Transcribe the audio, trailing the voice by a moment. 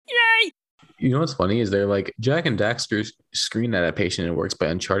You know what's funny is they're like Jack and Daxter's screen adaptation and works by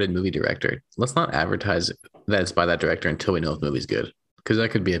Uncharted movie director. Let's not advertise that it's by that director until we know if the movie's good, because that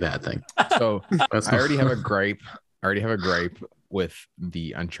could be a bad thing. So That's I already have a gripe. I already have a gripe with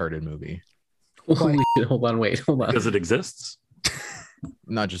the Uncharted movie. Holy shit, hold on, hold on. Because it exists.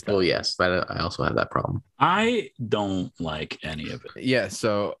 Not just that. Well, yes, that I also have that problem. I don't like any of it. Yeah,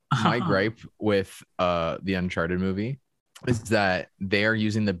 so my gripe with the Uncharted movie is that they are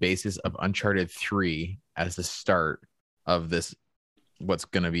using the basis of Uncharted 3 as the start of this, what's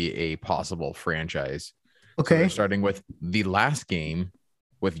going to be a possible franchise. So Okay. they're starting with the last game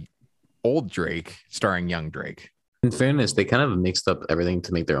with old Drake starring young Drake. In fairness, they kind of mixed up everything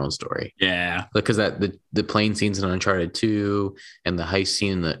to make their own story. Yeah. Because the plane scenes in Uncharted 2 and the heist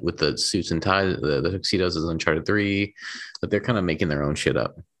scene with the suits and ties, the tuxedos is Uncharted 3, that they're kind of making their own shit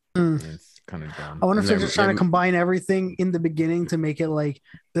up. It's kind of dumb. I wonder if they're They're- just trying to they're- combine everything in the beginning to make it like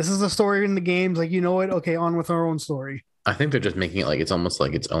this is the story in the games. Like, you know what? Okay, on with our own story. I think they're just making it like it's almost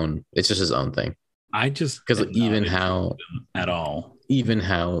like its own. It's just his own thing. I just Because am not even interested how at all. even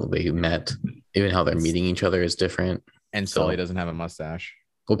how they met, even how they're meeting each other is different. And So- Sully doesn't have a mustache.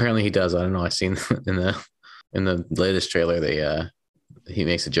 Well, apparently he does. I don't know. I seen in the latest trailer he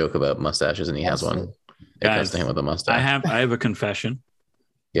makes a joke about mustaches and he has one. It Guys, comes to him with a mustache. I have a confession.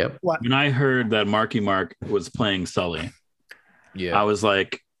 Yep. When I heard that Marky Mark was playing Sully, Yeah. I was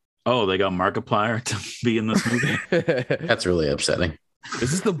like, oh, they got Markiplier to be in this movie. That's really upsetting.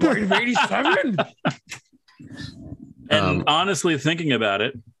 Is this the Boy of 87? And honestly, thinking about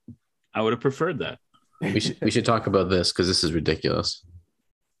it, I would have preferred that. We should talk about this because this is ridiculous.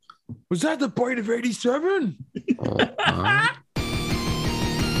 Was that the Boy of 87? Hold on.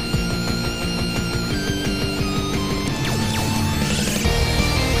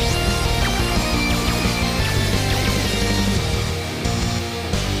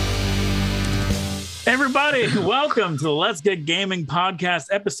 Everybody, welcome to the Let's Get Gaming podcast,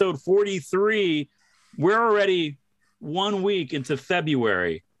 episode 43. We're already 1 week into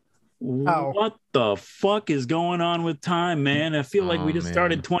February. Ow. What the fuck is going on with time, man? I feel like we just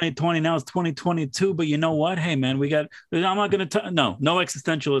started 2020. Now it's 2022. But you know what? Hey, man, I'm not going to no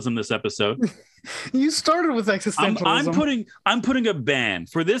existentialism this episode. You started with existentialism. I'm putting a ban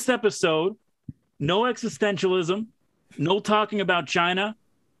for this episode. No existentialism. No talking about China.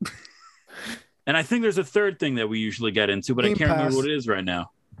 And I think there's a third thing that we usually get into, but Game I can't remember Pass. what it is right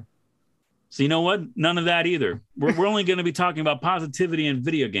now. So you know what? None of that either. We're only going to be talking about positivity and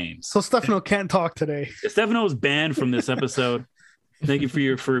video games. So Stefano can't talk today. Stefano is banned from this episode. Thank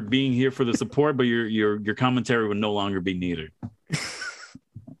you for being here for the support, but your commentary would no longer be needed.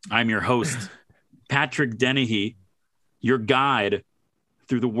 I'm your host, Patrick Dennehy, your guide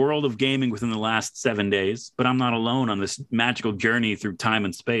through the world of gaming within the last 7 days. But I'm not alone on this magical journey through time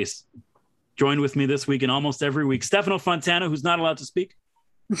and space. Joined with me this week and almost every week, Stefano Fontana, who's not allowed to speak.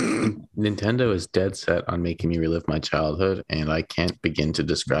 Nintendo is dead set on making me relive my childhood, and I can't begin to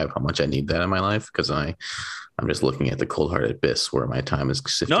describe how much I need that in my life because I'm just looking at the cold hard abyss where my time is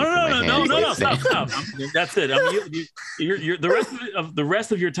sifting No, through my hands like sand. stop. That's it. You're the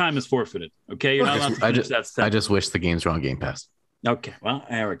rest of your time is forfeited. Okay, you're not allowed to finish that stuff. I just wish the games were on Game Pass. Okay, well,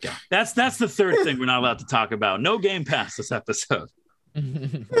 there we go. That's the third thing we're not allowed to talk about. No Game Pass this episode.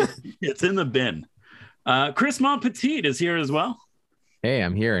 It's in the bin. Chris Montpetit is here as well. Hey,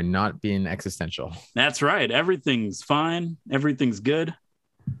 I'm here and not being existential. That's right. Everything's fine. Everything's good.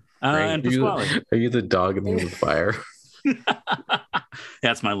 And Pasquale. Are you the dog in the fire?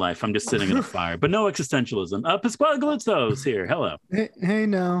 That's my life. I'm just sitting in a fire, but no existentialism. Pasquale Galuzzo's here. Hello. Hey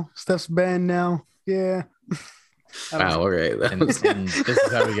now. Steph's banned now. Yeah. Wow, all right. And this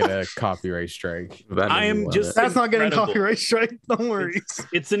is how we get a copyright strike. I am just That's not getting incredible. copyright strike. Don't worry.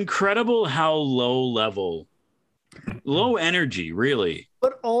 It's incredible how low energy, really.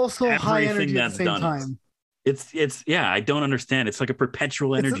 But also high Everything energy at that's the same done time. It's yeah, I don't understand. It's like a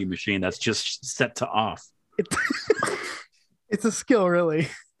perpetual It's a- energy machine that's just set to off. It's a skill, really.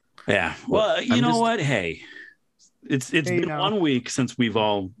 Yeah. Well, you I'm know just- what? Hey, it's Hey, been now. 1 week since we've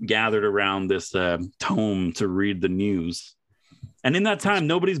all gathered around this tome to read the news, and in that time,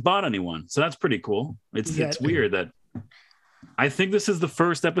 nobody's bought anyone. So that's pretty cool. It's weird that I think this is the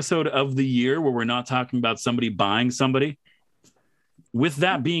first episode of the year where we're not talking about somebody buying somebody. With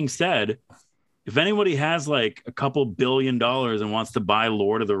that being said, if anybody has like a couple $1 billion and wants to buy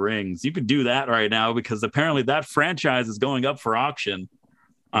Lord of the Rings, you could do that right now because apparently that franchise is going up for auction.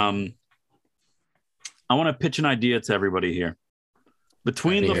 I want to pitch an idea to everybody here.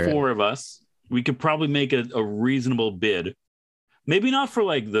 Between the four of us, we could probably make a reasonable bid. Maybe not for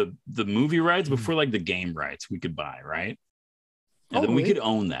like the movie rights, but for like the game rights we could buy, right? And then we could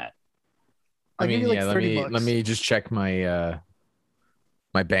own that. I'll give you like let 30 me bucks. let me just check my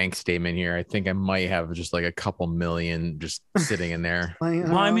my bank statement here. I think I might have just like a couple million just sitting in there.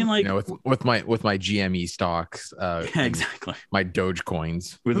 Well, I mean, like, with my GME stocks, yeah, exactly. My Doge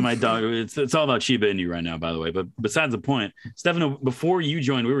coins. With my dog, it's all about Shiba Inu right now, by the way. But besides the point, Stefano, before you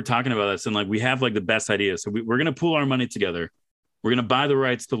joined, we were talking about this, and like we have like the best idea. So we're gonna pool our money together. We're gonna buy the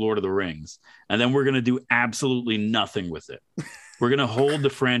rights to Lord of the Rings, and then we're gonna do absolutely nothing with it. We're gonna hold the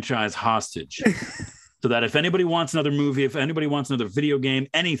franchise hostage. So that if anybody wants another movie, if anybody wants another video game,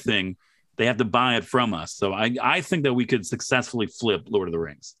 anything, they have to buy it from us. So I think that we could successfully flip Lord of the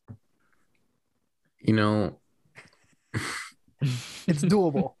Rings. You know, it's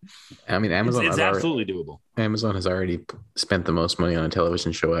doable. I mean, Amazon. It's absolutely doable. Amazon has already spent the most money on a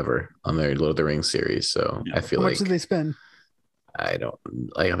television show ever on their Lord of the Rings series. So I feel How like much did they spend? I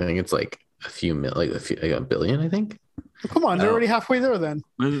think it's like a billion. I think. Come on, they're already halfway there. Then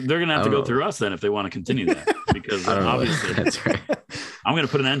they're gonna have to go through us then if they want to continue that, because obviously that's right. I'm gonna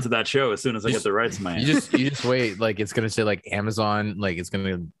put an end to that show as soon as I get the rights in my hand. You just wait. Like it's gonna say like Amazon, like it's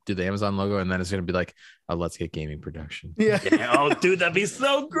gonna do the Amazon logo, and then it's gonna be like, Let's Get Gaming Production. Yeah. Oh, dude, that'd be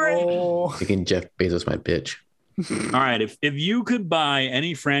so great. Oh. Thinking Jeff Bezos my bitch. All right, if you could buy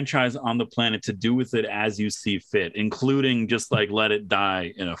any franchise on the planet to do with it as you see fit, including just like let it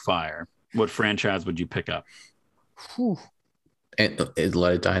die in a fire, what franchise would you pick up? Whew. And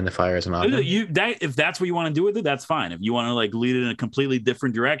let it die in the fire as an option. If that's what you want to do with it, that's fine. If you want to like lead it in a completely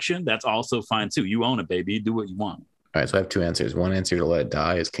different direction, that's also fine too. You own it, baby. You do what you want. All right, so I have two answers. One answer to let it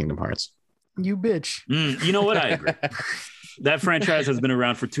die is Kingdom Hearts. You bitch. You know what? I agree. That franchise has been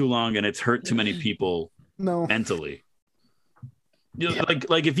around for too long, and it's hurt too many people mentally.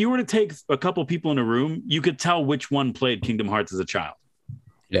 Like if you were to take a couple people in a room, you could tell which one played Kingdom Hearts as a child,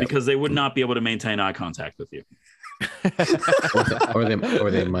 because they would not be able to maintain eye contact with you. or they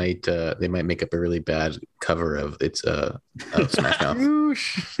might make up a really bad cover of its Smash Mouth. You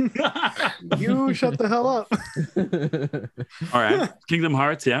shut the hell up. All right, Kingdom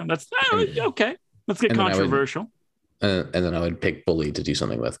Hearts, yeah, that's okay. Let's get controversial. And then I would pick Bully to do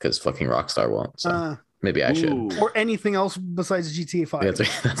something with, because fucking Rockstar won't. So maybe I should. Or anything else besides GTA 5.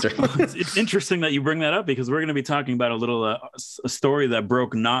 That's right. It's interesting that you bring that up, because we're going to be talking about a story that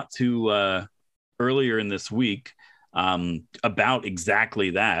broke not too earlier in this week. About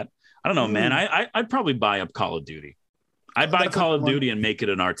exactly that. I don't know, man. I'd probably buy up Call of Duty. I'd buy Call of Duty and make it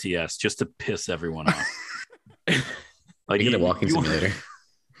an RTS just to piss everyone off. Like you get a walking simulator.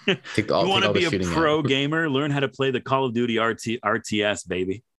 You want to be a pro gamer? Learn how to play the Call of Duty RTS,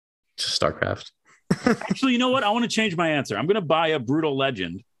 baby. Just StarCraft. Actually, you know what? I want to change my answer. I'm going to buy a Brutal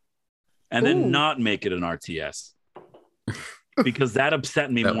Legend and then not make it an RTS. Because that upset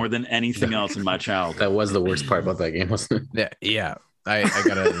me more than anything else in my childhood. That was the worst part about that game, wasn't it? Yeah. I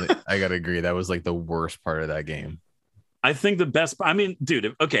gotta agree. That was like the worst part of that game. I think the best. I mean,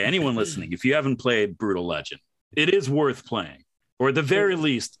 dude. Okay, anyone listening, if you haven't played Brutal Legend, it is worth playing. Or at the very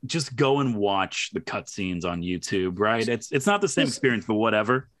least, just go and watch the cutscenes on YouTube. Right? It's not the same experience, but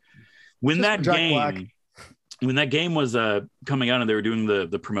whatever. When that game was coming out and they were doing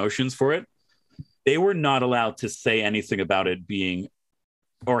the promotions for it, they were not allowed to say anything about it being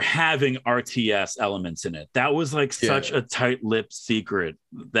or having RTS elements in it. That was like such a tight-lipped secret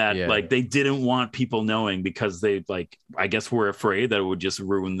that like they didn't want people knowing, because they like, I guess, were afraid that it would just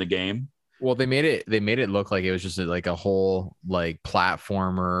ruin the game. Well, they made it look like it was just like a whole like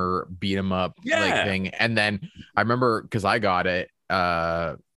platformer beat 'em up like thing. And then I remember, because I got it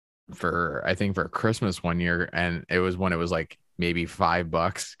for Christmas one year, and it was when it was like maybe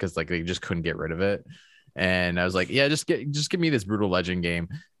 $5, because like they just couldn't get rid of it. And I was like, just give me this Brutal Legend game.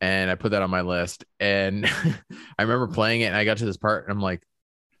 And I put that on my list. And I remember playing it, and I got to this part and I'm like,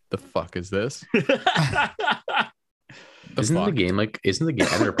 the fuck is this? Isn't the game I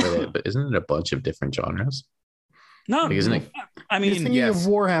never played it, but isn't it a bunch of different genres? No, like, isn't it? I mean, of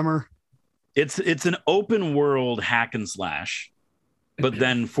Warhammer. It's an open world hack and slash. But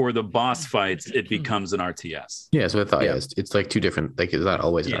then for the boss fights, it becomes an RTS. Yeah, so I thought it's like two different. Like, it's not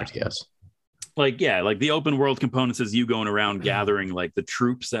always an RTS. Like the open world components is you going around gathering like the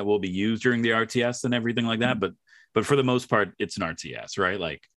troops that will be used during the RTS and everything like that. But for the most part, it's an RTS, right?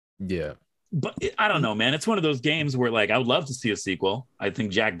 Like, But I don't know, man. It's one of those games where like I would love to see a sequel. I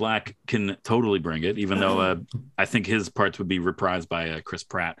think Jack Black can totally bring it, even though I think his parts would be reprised by Chris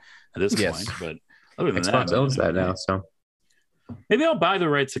Pratt at this point. But other than Xbox owns that now, so. Maybe I'll buy the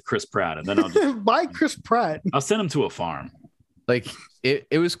rights to Chris Pratt, and then I'll just buy Chris Pratt. I'll send him to a farm. Like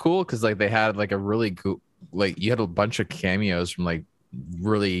it was cool because like they had like a really good, like you had a bunch of cameos from like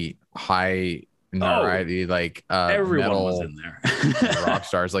really high in there, right? Like everyone metal was in there. rock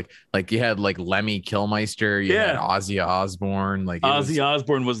stars. Like you had like Lemmy Kilmister, you had Ozzy Osbourne. Like Ozzy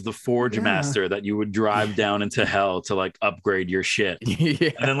Osbourne was the Forge Master that you would drive down into hell to like upgrade your shit.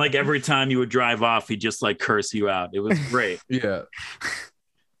 And then like every time you would drive off, he'd just like curse you out. It was great. Yeah.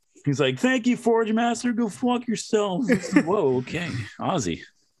 He's like, "Thank you, Forge Master. Go fuck yourself." Whoa, okay. Ozzy.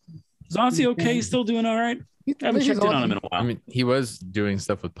 Is Ozzy okay? He's still doing all right? I haven't checked in on him in a while. I mean, he was doing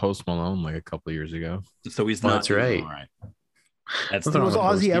stuff with Post Malone like a couple of years ago. So he's not doing all right. Was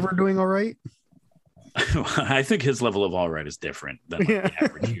Ozzy ever doing all right? I think his level of all right is different than like the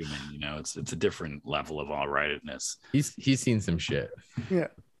average human. You know, it's a different level of all rightedness. He's seen some shit.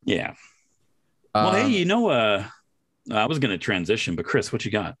 Yeah. Well, hey, you know, I was gonna transition, but Chris, what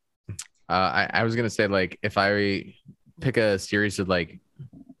you got? I was gonna say, like, if I pick a series to like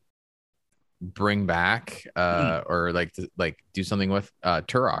bring back or like to, like do something with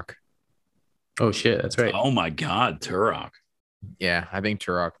Turok. Oh shit, that's right. Oh my god, Turok. Yeah, I think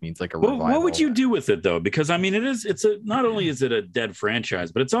Turok needs like a revival. What would you do with it though? Because I mean, it's not only is it a dead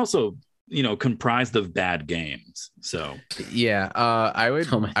franchise, but it's also, you know, comprised of bad games. So yeah, I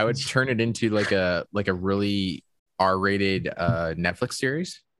would turn it into like a really R-rated Netflix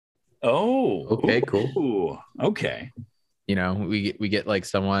series. Oh, okay, cool. Ooh, okay. You know, we get like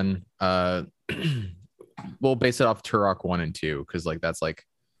someone we'll base it off Turok 1 and 2 because like that's like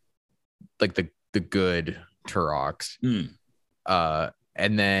the good Turoks.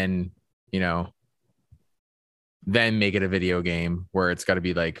 And then, you know, then make it a video game where it's got to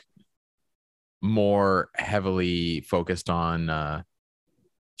be like more heavily focused on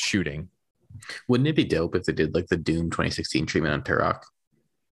shooting. Wouldn't it be dope if they did like the Doom 2016 treatment on Turok?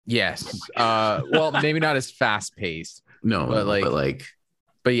 Yes. Well, maybe not as fast paced. No,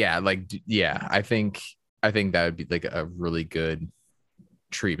 but yeah, I think that would be like a really good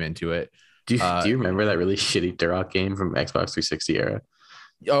treatment to it. Do you remember that really shitty Turok game from Xbox 360 era?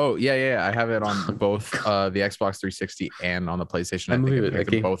 Oh yeah. I have it on both the Xbox 360 and on the PlayStation. I think I picked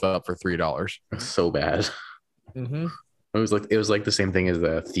them both up for $3. So bad. Mm-hmm. It was like the same thing as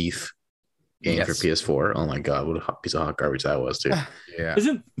the Thief game for PS4. Oh my god, what a piece of hot garbage that was too. Yeah.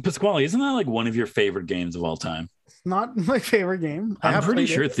 Isn't that like one of your favorite games of all time? It's not my favorite game. I'm pretty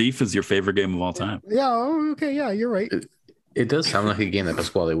sure Thief is your favorite game of all time. Yeah. Oh, okay. Yeah, you're right. It does sound like a game that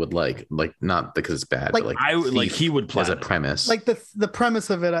Pasquale would like not because it's bad, like, but he would play as a premise. Like the premise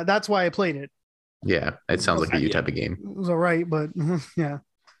of it. That's why I played it. Yeah, it sounds like a type of game. It was all right, but yeah.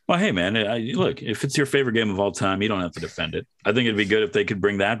 Well, hey man, look, if it's your favorite game of all time, you don't have to defend it. I think it'd be good if they could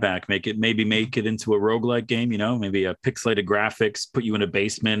bring that back, make it into a roguelike game, you know, maybe a pixelated graphics, put you in a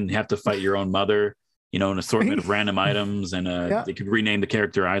basement, you have to fight your own mother, you know, an assortment of random items, and they could rename the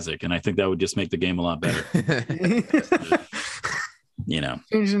character Isaac, and I think that would just make the game a lot better. You know,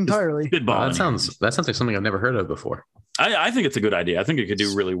 changed entirely. That sounds like something I've never heard of before. I think it's a good idea. I think it could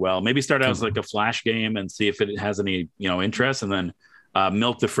do really well. Maybe start out as like a Flash game and see if it has any, you know, interest, and then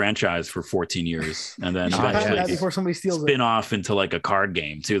milk the franchise for 14 years, and then eventually before somebody steals spin off into like a card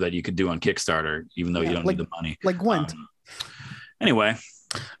game too that you could do on Kickstarter, even though you don't need the money. Like Gwent. Anyway,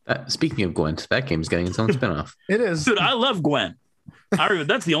 speaking of Gwent, that game's getting its own spinoff. It is, dude. I love Gwent.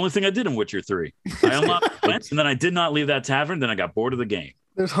 That's the only thing I did in Witcher 3. I unlocked Gwent, and then I did not leave that tavern. Then I got bored of the game.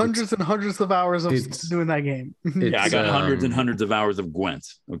 There's hundreds and hundreds of hours of doing that game. Yeah, I got hundreds and hundreds of hours of Gwent.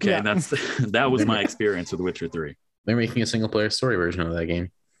 Okay, that was my experience with Witcher 3. They're making a single player story version of that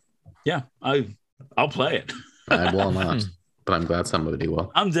game. Yeah, I'll play it. I will not, but I'm glad somebody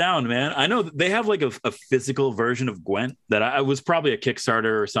will. I'm down, man. I know they have like a physical version of Gwent that I was probably a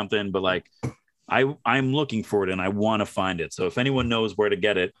Kickstarter or something, but like I'm looking for it and I want to find it. So if anyone knows where to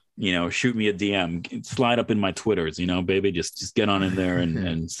get it, you know, shoot me a DM, slide up in my Twitters, you know, baby, just get on in there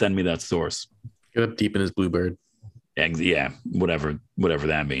and send me that source. Get up deep in his Bluebird. Yeah, whatever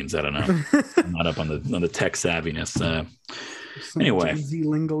that means. I don't know. I'm not up on the tech savviness. Anyway, easy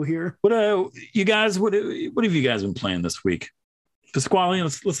lingo here. What you guys? What have you guys been playing this week? Pasquale,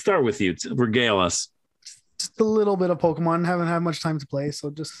 let's start with you. Regale us. Just a little bit of Pokemon. Haven't had much time to play,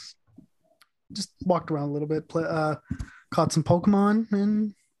 so just walked around a little bit. Caught some Pokemon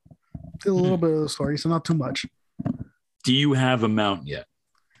and did a little bit of the story, so not too much. Do you have a mount yet?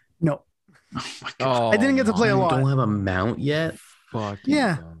 No. Oh my God. I didn't get to play a lot. You don't have a mount yet? Fuck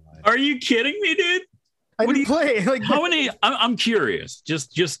yeah. Are you kidding me, dude? I didn't play. Like, how many? I'm curious.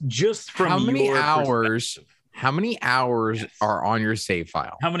 Just from how many hours? How many hours are on your save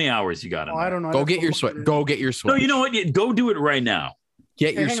file? How many hours you got? I don't know. Go get your Switch. Go get your Switch. No, you know what? Go do it right now.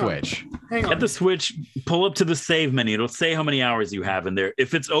 Get your Switch. Get the Switch. Pull up to the save menu. It'll say how many hours you have in there.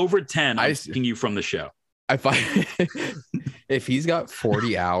 If it's over 10, I'm asking you from the show. If If he's got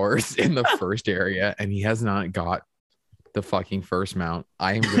 40 hours in the first area and he has not got the fucking first mount,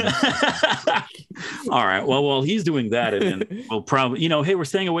 I am gonna. All right. Well, while he's doing that, and we'll probably, hey, we're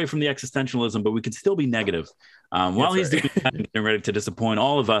staying away from the existentialism, but we could still be negative. While he's doing that, and getting ready to disappoint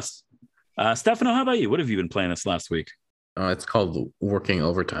all of us. Stefano, how about you? What have you been playing this last week? It's called working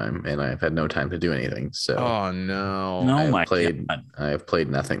overtime, and I've had no time to do anything. So, oh no, I have played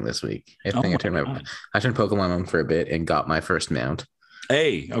nothing this week. I turned Pokemon on for a bit and got my first mount.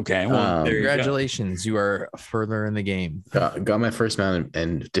 Hey, okay. Well, congratulations, you are further in the game. Got my first mount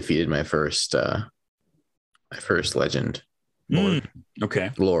and defeated my first legend. Lord.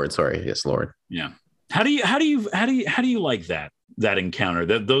 Okay. Lord, sorry. Yes, Lord. Yeah. How do you like that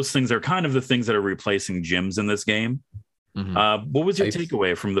encounter? Those things are kind of the things that are replacing gyms in this game. Mm-hmm. What was your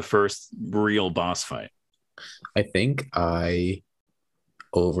takeaway from the first real boss fight? I think I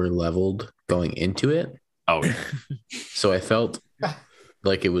over leveled going into it. Oh, yeah. So I felt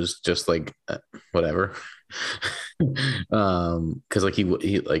like it was just like whatever. Because like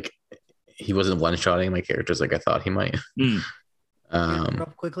he wasn't one shotting my characters like I thought he might.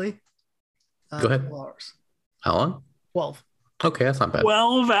 Up quickly. Go ahead. 12 hours. How long? 12. Okay, that's not bad.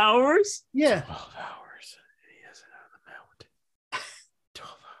 12 hours? Yeah. 12 hours. He hasn't had the mount.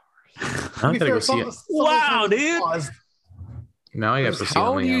 12 hours. I gotta go see it. Wow, dude. Now I have to see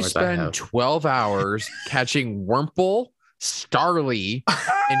how do you spend 12 hours catching Wurmple, Starly,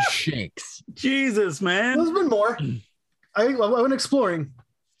 and Shinx? Jesus, man. There's been more. I went exploring.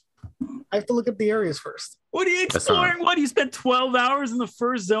 I have to look at the areas first. What are you exploring? What? You spent 12 hours in the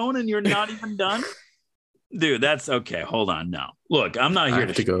first zone and you're not even done? Dude, that's okay. Hold on. No. Look, I'm not here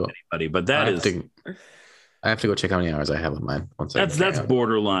to go anybody, but I have to go check how many hours I have on mine. That's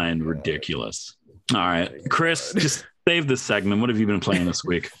borderline ridiculous. All right. Chris, just save this segment. What have you been playing this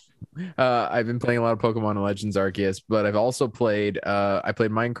week? I've been playing a lot of Pokemon Legends Arceus, but I've also played I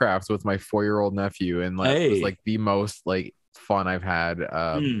played Minecraft with my 4-year-old nephew, and it was like the most fun I've had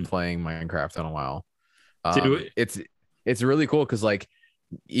playing Minecraft in a while. It's really cool because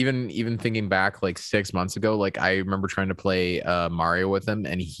even thinking back 6 months ago, I remember trying to play Mario with him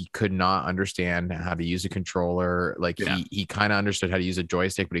and he could not understand how to use a controller. He kind of understood how to use a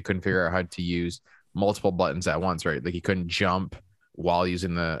joystick, but he couldn't figure out how to use multiple buttons at once, right? He couldn't jump while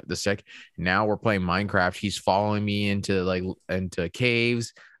using the stick. Now we're playing Minecraft. He's following me into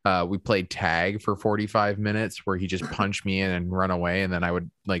caves. We played tag for 45 minutes where he just punched me in and run away, and then I would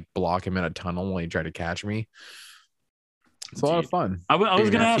block him in a tunnel when he tried to catch me. It's a lot of fun. I was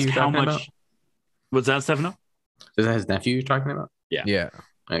going to ask how much. Was that Stefano? Is that his nephew you're talking about? Yeah.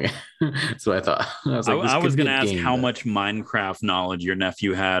 Okay. So I thought I was going to ask how much Minecraft knowledge your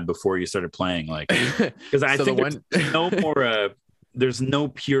nephew had before you started playing. Because I think there's no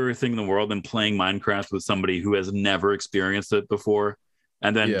pure thing in the world than playing Minecraft with somebody who has never experienced it before,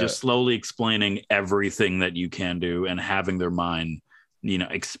 and then just slowly explaining everything that you can do and having their mind,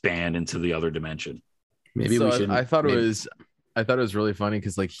 expand into the other dimension. Maybe we should. I thought it was really funny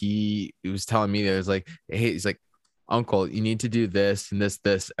because he was telling me that it was hey, he's like, Uncle, you need to do this and this,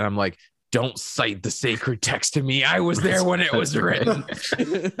 and I'm like, don't cite the sacred text to me. I was there when it was written.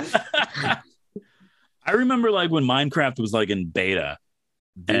 I remember when Minecraft was in beta,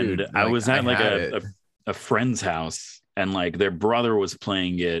 dude, and I was at a friend's house, and their brother was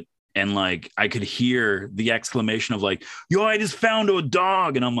playing it, and I could hear the exclamation of yo, I just found a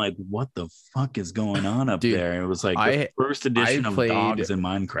dog, and I'm like, what the fuck is going on up there? It was the first edition of dogs in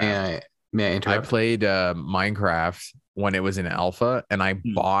Minecraft. May I interrupt? I played Minecraft when it was in alpha, and I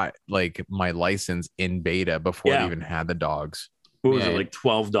bought my license in beta before they even had the dogs. What was it,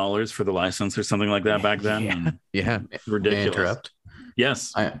 $12 for the license or something like that back then? Yeah. Ridiculous. May I interrupt?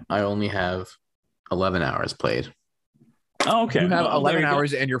 Yes. I only have 11 hours played. Oh, okay. You have 11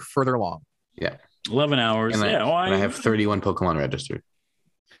 hours and you're further along. Yeah. 11 hours. And I have 31 Pokemon registered.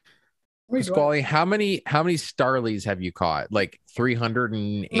 Squally, how many Starlies have you caught?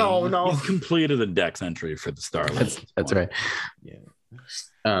 380? No. He's completed the dex entry for the Starlies. That's right. Yeah.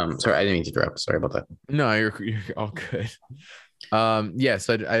 Sorry, I didn't mean to interrupt. Sorry about that. No, you're all good. Yes,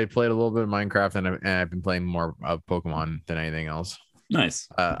 I played a little bit of Minecraft and I've been playing more of Pokemon than anything else. Nice.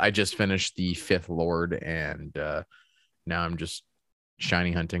 I just finished the 5th Lord, and now I'm just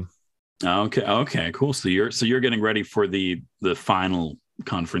shiny hunting. Okay, cool. So you're getting ready for the final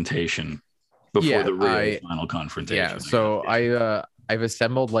confrontation before the real final confrontation. Yeah. So I've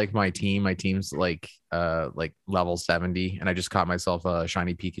assembled my team. My team's level 70, and I just caught myself a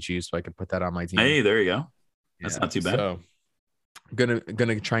shiny Pikachu so I could put that on my team. Hey, there you go. That's not too bad. So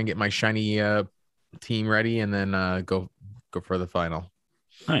gonna try and get my shiny team ready, and then go for the final.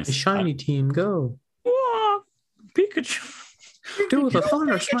 Nice. The shiny team, go. Whoa, Pikachu. Do the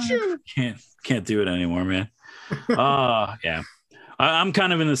thunder smash. Can't do it anymore, man. Yeah. I'm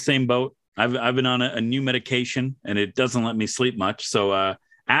kind of in the same boat. I've been on a new medication and it doesn't let me sleep much. So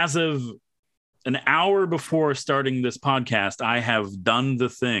as of an hour before starting this podcast, I have done the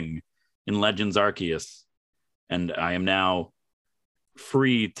thing in Legends Arceus, and I am now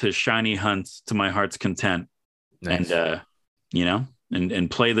free to shiny hunt to my heart's content. Nice. And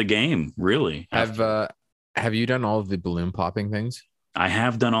and play the game. Really. Have you done all of the balloon popping things? I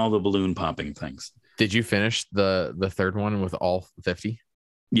have done all the balloon popping things. Did you finish the third one with all 50?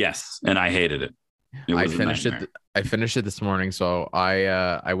 Yes, and I hated it. I finished it. I finished it this morning, so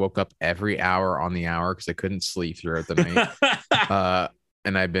I woke up every hour on the hour because I couldn't sleep throughout the night.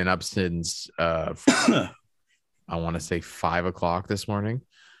 And I've been up since I want to say 5 o'clock this morning.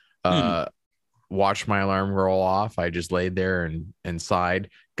 Watched my alarm roll off. I just laid there and sighed.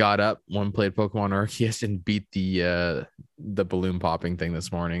 Got up, played Pokemon Arceus, and beat the balloon popping thing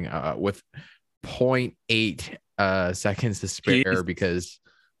this morning with 0.8 seconds to spare. Jeez. Because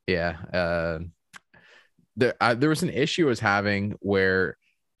there was an issue I was having where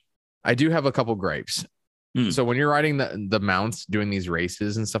I do have a couple gripes. So when you're riding the mounts doing these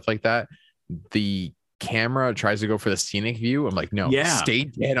races and stuff like that, the camera tries to go for the scenic view. I'm like, no, stay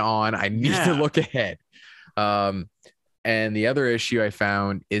dead on. I need to look ahead. And the other issue I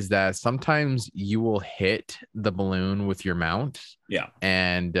found is that sometimes you will hit the balloon with your mount. Yeah.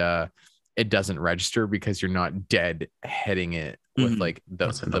 And it doesn't register because you're not dead heading it with like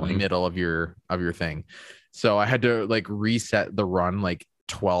the middle of your thing. So I had to like reset the run like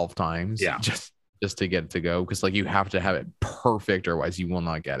 12 times just to get it to go. Cause like you have to have it perfect, otherwise you will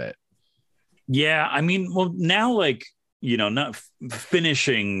not get it. Yeah, I mean, well, now, like, not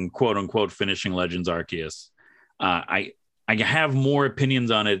finishing, quote unquote, finishing Legends Arceus. I have more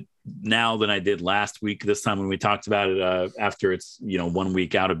opinions on it now than I did last week. This time when we talked about it after it's 1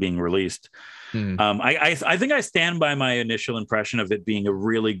 week out of being released. I think I stand by my initial impression of it being a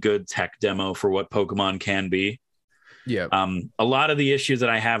really good tech demo for what Pokemon can be. Yeah. A lot of the issues that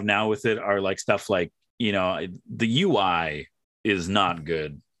I have now with it are like stuff like the UI is not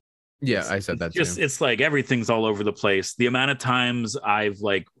good. Yeah, I said that too. It's like everything's all over the place. The amount of times I've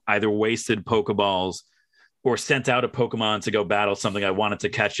like either wasted Pokeballs or sent out a Pokemon to go battle something I wanted to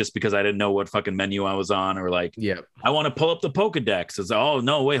catch just because I didn't know what fucking menu I was on, or like, I want to pull up the Pokedex. It's oh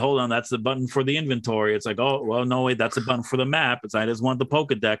no, wait, hold on, that's the button for the inventory. It's like, oh well, no wait, that's a button for the map. It's I just want the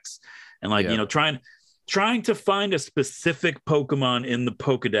Pokedex, and like trying to find a specific Pokemon in the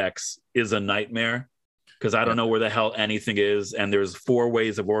Pokedex is a nightmare. Because I don't know where the hell anything is, and there's 4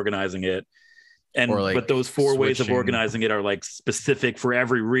 ways of organizing it, but those 4 ways of organizing it are like specific for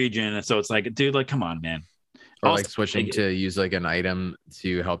every region, and so it's like, dude, like, come on, man. Or also, like switching to use like an item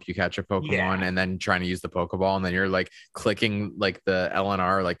to help you catch a Pokemon, and then trying to use the Pokeball, and then you're like clicking like the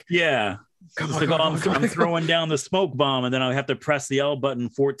LNR, like I'm throwing down the smoke bomb, and then I have to press the L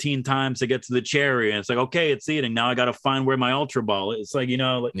button 14 times to get to the cherry, and it's like, okay, it's eating. Now I got to find where my Ultra Ball is. It's like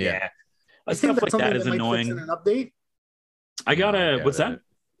stuff like that is annoying. In an update? I gotta. What's that?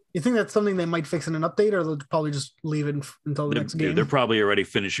 You think that's something they might fix in an update, or they'll probably just leave it until the next game? They're probably already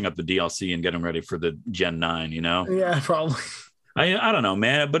finishing up the DLC and getting ready for the Gen 9. Yeah, probably. I don't know,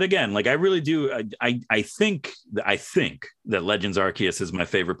 man. But again, like I really do. I think that Legends Arceus is my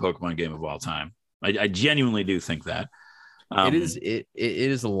favorite Pokemon game of all time. I genuinely do think that. It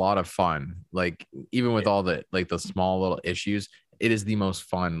is a lot of fun. Like even with all the like the small little issues. It is the most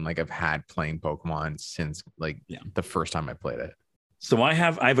fun like I've had playing Pokemon since the first time I played it. So I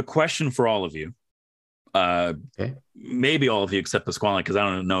have a question for all of you. Okay. Maybe all of you except Pasquale, because I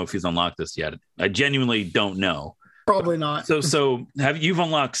don't know if he's unlocked this yet. I genuinely don't know. Probably not. So you've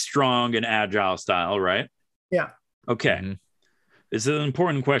unlocked strong and agile style, right? Yeah. Okay. Mm-hmm. This is an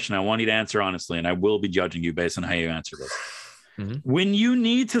important question. I want you to answer honestly, and I will be judging you based on how you answer this. Mm-hmm. When you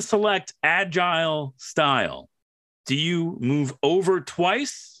need to select agile style, do you move over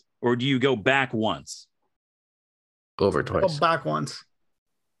twice or do you go back once? Over twice. Go back once.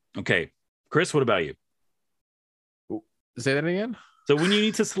 Okay. Chris, what about you? Say that again. So when you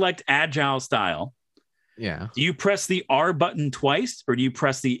need to select agile style, do you press the R button twice or do you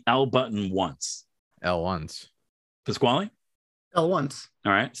press the L button once? L once. Pasquale? L once.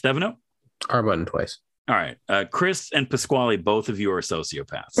 All right. Stefano? R button twice. All right. Chris and Pasquale, both of you are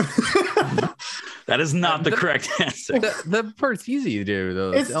sociopaths. That is not the correct answer. The part's easy to do,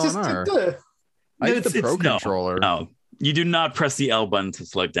 though. It's just I did the Pro Controller. No, you do not press the L button to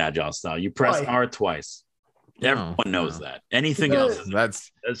select agile style. You press R twice. Everyone knows that. Anything else?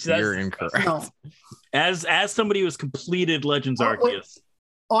 You're incorrect. No. As somebody who has completed Legends Arceus.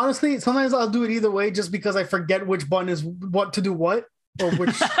 honestly, sometimes I'll do it either way just because I forget which button is what to do what. Or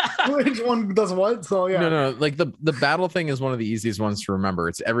which one does what? So yeah. No. Like the battle thing is one of the easiest ones to remember.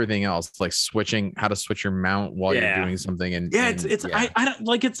 It's everything else, like switching how to switch your mount while you're doing something. And it's I don't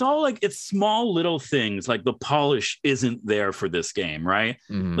like. It's all like it's small little things. Like the polish isn't there for this game, right?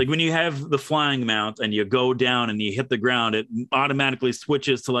 Mhm. Like when you have the flying mount and you go down and you hit the ground, it automatically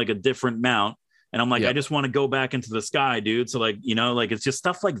switches to like a different mount. And I'm like, I just want to go back into the sky, dude. So like, like it's just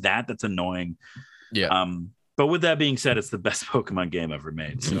stuff like that that's annoying. Yeah. But with that being said, it's the best Pokemon game ever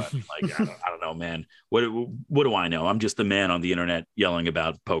made. So I mean, like, I don't know, man. What do I know? I'm just a man on the internet yelling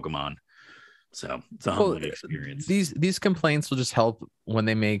about Pokemon. So it's a humbling experience. These complaints will just help when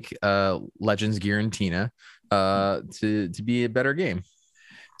they make Legends Giratina to be a better game.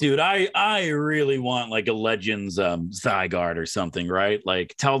 Dude, I really want like a Legends Zygarde or something, right?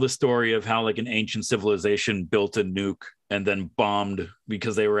 Like tell the story of how like an ancient civilization built a nuke and then bombed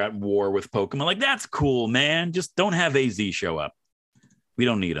because they were at war with Pokemon. Like that's cool, man. Just don't have AZ show up. We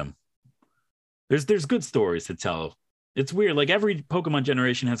don't need them. There's good stories to tell. It's weird. Like every Pokemon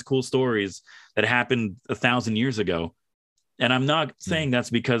generation has cool stories that happened 1,000 years ago. And I'm not saying that's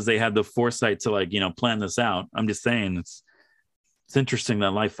because they had the foresight to like, plan this out. I'm just saying it's interesting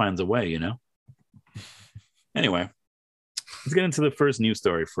that life finds a way, Anyway, let's get into the first news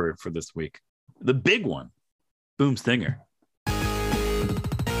story for this week. The big one, Boom Stinger.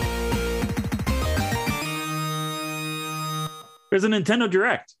 There's a Nintendo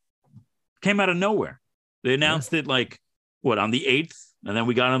Direct. Came out of nowhere. They announced it like, on the 8th? And then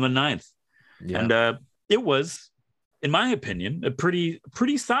we got on the 9th. Yeah. And it was, in my opinion, a pretty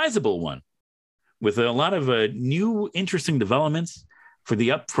sizable one, with a lot of new interesting developments for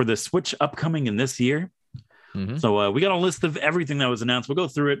the Switch upcoming in this year. Mm-hmm. So we got a list of everything that was announced. We'll go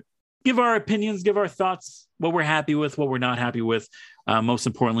through it, give our opinions, give our thoughts, what we're happy with, what we're not happy with. Most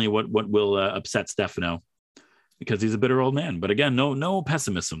importantly, what will upset Stefano, because he's a bitter old man. But again, no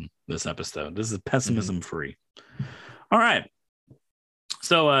pessimism this episode. This is pessimism free. All right.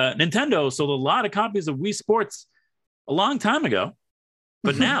 So Nintendo sold a lot of copies of Wii Sports a long time ago,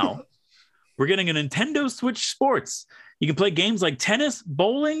 but now we're getting a Nintendo Switch Sports. You can play games like tennis,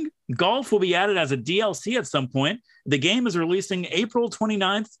 bowling, golf will be added as a DLC at some point. The game is releasing April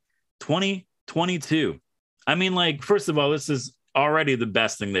 29th, 2022. I mean, like, first of all, this is already the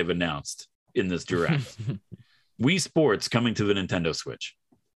best thing they've announced in this Direct. Wii Sports coming to the Nintendo Switch.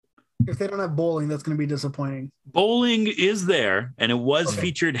 If they don't have bowling, that's going to be disappointing. Bowling is there, and it was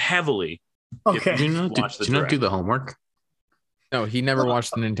featured heavily. Okay. Did you not do the homework? No, he never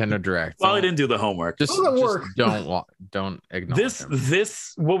watched the Nintendo Direct. Well, I didn't do the homework. Just don't acknowledge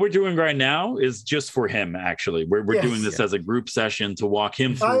this. What we're doing right now is just for him. Actually, we're doing this as a group session to walk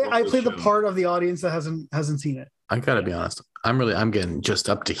him through. I play the part of the audience that hasn't seen it. I gotta be honest. I'm getting just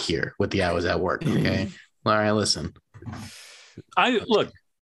up to here with the I was at work. Okay, all right. Listen, look.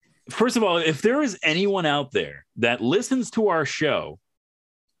 First of all, if there is anyone out there that listens to our show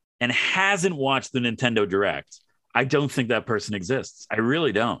and hasn't watched the Nintendo Direct, I don't think that person exists. I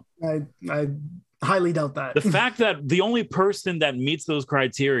really don't. I highly doubt that. The fact that the only person that meets those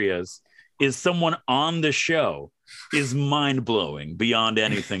criterias is someone on the show is mind-blowing beyond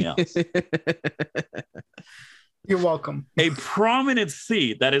anything else. You're welcome. A prominent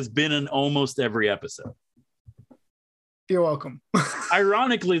seat that has been in almost every episode. You're welcome.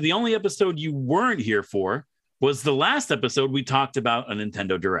 Ironically, the only episode you weren't here for was the last episode we talked about a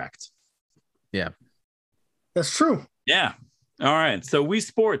Nintendo Direct. Yeah. That's true. Yeah. All right. So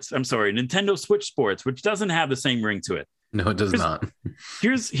Nintendo Switch Sports, which doesn't have the same ring to it. No, it does not.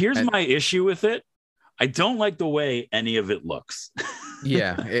 Here's my issue with it. I don't like the way any of it looks.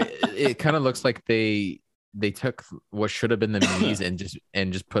 Yeah. It kind of looks like they took what should have been the Mii's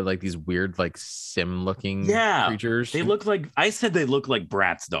and just put like these weird like sim looking creatures. They look like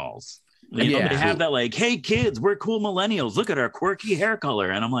Bratz dolls. They have that like, hey kids, we're cool millennials. Look at our quirky hair color.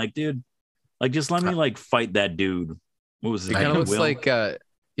 And I'm like, dude, like just let me like fight that dude. What was it? It kind of looks like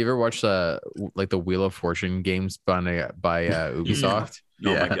you ever watched like the Wheel of Fortune games by Ubisoft?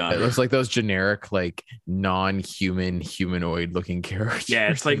 Oh my god! It looks like those generic, like non-human, humanoid looking characters.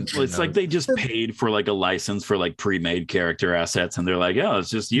 Yeah, it's like they just paid for like a license for like pre-made character assets, and they're like, "Oh, let's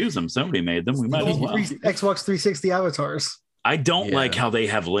just use them. Somebody made them. We might as well." Xbox 360 avatars. I don't like how they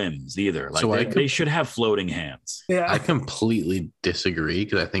have limbs either. Like they should have floating hands. Yeah, I completely disagree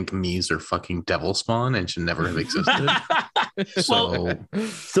because I think Mii's are fucking devil spawn and should never have existed. So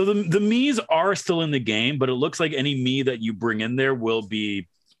the Mii's are still in the game, but it looks like any Mii that you bring in there will be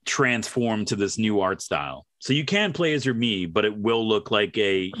transformed to this new art style. So you can play as your Mii, but it will look like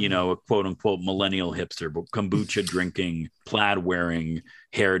a quote unquote millennial hipster, but kombucha drinking, plaid wearing,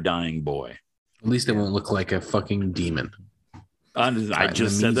 hair dyeing boy. At least it won't look like a fucking demon. I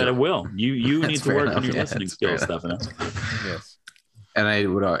just said that it will. You need to work on your listening skills, Stefano. Yes. And I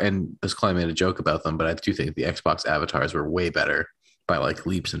would, and this client made a joke about them, but I do think the Xbox avatars were way better by like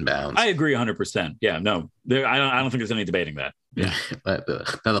leaps and bounds. I agree 100%. Yeah, no, I don't think there's any debating that. Yeah. But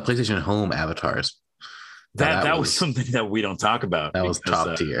now the PlayStation Home avatars. That was something that we don't talk about. That was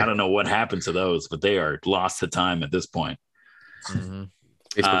top tier. I don't know what happened to those, but they are lost to time at this point. Mm-hmm.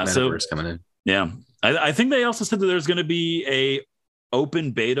 Facebook Metaverse coming in. Yeah. I think they also said that there's going to be a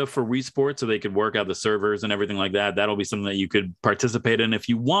open beta for Wii Sports so they could work out the servers and everything like that. That'll be something that you could participate in if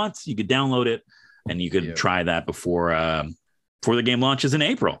you want. You could download it and you could try that before the game launches in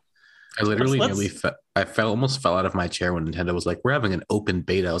April. I literally almost fell out of my chair when Nintendo was like, we're having an open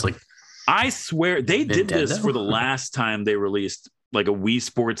beta. I was like, I swear they did this for the last time they released like a Wii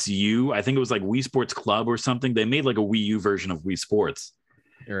Sports U. I think it was like Wii Sports Club or something. They made like a Wii U version of Wii Sports.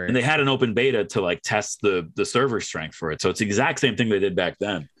 Right. And they had an open beta to like test the server strength for it. So it's the exact same thing they did back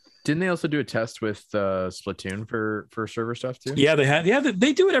then. Didn't they also do a test with Splatoon for server stuff too? Yeah, they had. Yeah,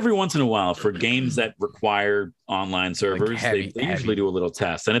 they do it every once in a while for games that require online servers. Like they usually do a little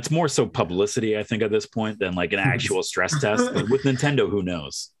test, and it's more so publicity, I think, at this point than like an actual stress test. But with Nintendo, who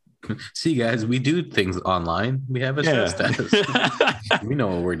knows? See, guys, we do things online. We have a stress test. We know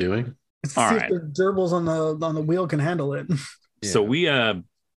what we're doing. All right, the gerbils on the wheel can handle it. Yeah. So we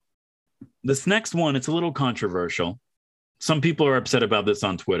this next one, it's a little controversial. Some people are upset about this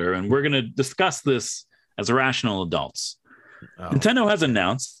on Twitter, and we're going to discuss this as rational adults. Oh. Nintendo has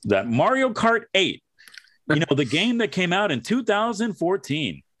announced that Mario Kart 8, the game that came out in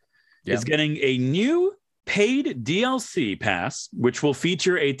 2014, is getting a new paid DLC pass, which will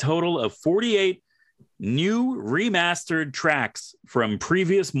feature a total of 48 new remastered tracks from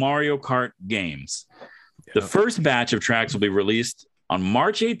previous Mario Kart games. Yep. The first batch of tracks will be released on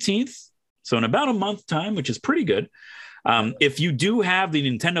March 18th, so in about a month time, which is pretty good. If you do have the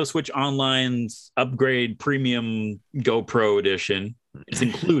Nintendo Switch Online's upgrade premium GoPro edition, it's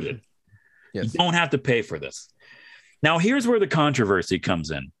included. Yes. You don't have to pay for this. Now, here's where the controversy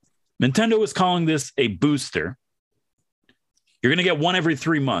comes in. Nintendo is calling this a booster. You're going to get one every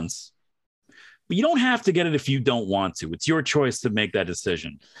 3 months, but you don't have to get it if you don't want to. It's your choice to make that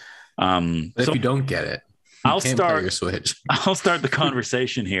decision. If you don't get it, I'll start the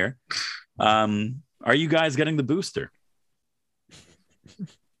conversation here. Are you guys getting the booster?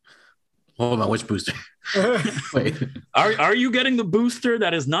 Hold on, which booster? Wait. Are you getting the booster?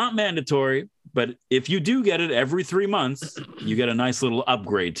 That is not mandatory, but if you do get it every 3 months, you get a nice little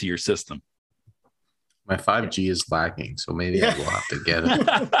upgrade to your system. My 5G is lacking, so maybe I will have to get it.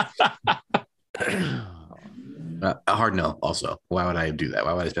 A hard no. Also, why would I do that?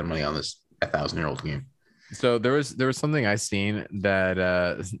 Why would I spend money on this 1,000-year-old game? So there was something I seen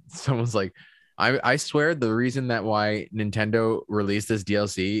that someone's like, I swear the reason that why Nintendo released this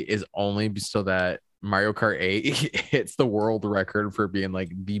DLC is only so that Mario Kart 8 hits the world record for being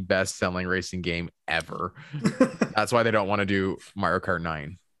like the best selling racing game ever. That's why they don't want to do Mario Kart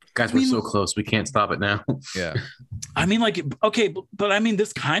 9. Guys, we're so close. We can't stop it now. Yeah. I mean, like, okay, but I mean,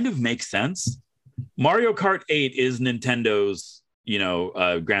 this kind of makes sense. Mario Kart 8 is Nintendo's,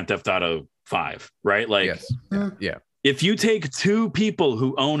 Grand Theft Auto 5, right? Like, yes. Yeah. If you take two people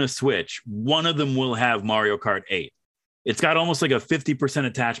who own a Switch, one of them will have Mario Kart 8. It's got almost like a 50%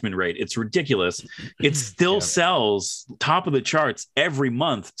 attachment rate. It's ridiculous. It still sells top of the charts every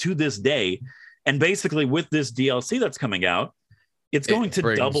month to this day. And basically with this DLC that's coming out, it's going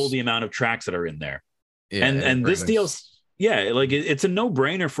to double the amount of tracks that are in there. Yeah, and this DLC, it's a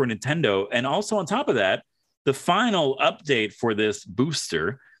no-brainer for Nintendo. And also on top of that, the final update for this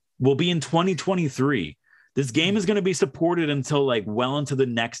booster will be in 2023. This game is going to be supported until like well into the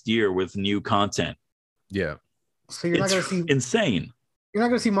next year with new content. Yeah. So you're not going to see insane. You're not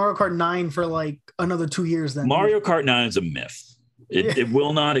going to see Mario Kart 9 for like another 2 years then. Mario Kart 9 is a myth. It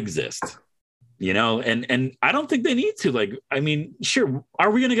will not exist. And I don't think they need to. Like, I mean, sure,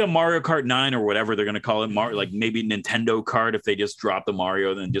 are we going to get Mario Kart 9 or whatever they're going to call it? Like maybe Nintendo Kart if they just drop the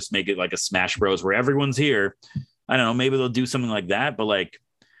Mario and just make it like a Smash Bros where everyone's here. I don't know. Maybe they'll do something like that. But like,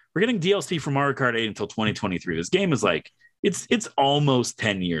 we're getting DLC for Mario Kart 8 until 2023. This game is like, it's almost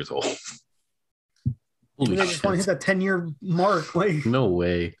 10 years old. I just want to hit that 10-year mark. Like, no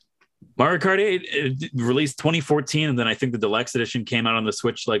way. Mario Kart 8 released 2014, and then I think the deluxe edition came out on the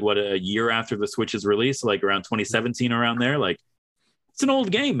Switch like a year after the Switch's release, like around 2017, around there. Like, It's an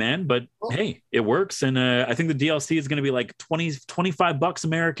old game, man, but hey, it works. And I think the DLC is going to be like $25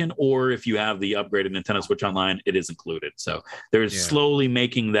 American, or if you have the upgraded Nintendo Switch Online, it is included. So they're slowly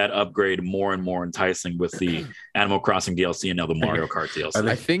making that upgrade more and more enticing with the Animal Crossing DLC and now the Mario Kart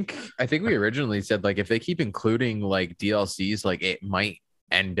DLC. I think we originally said like if they keep including like DLCs, like it might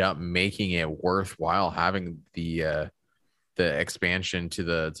end up making it worthwhile having the expansion to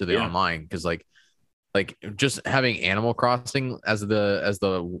the online, because like just having Animal Crossing as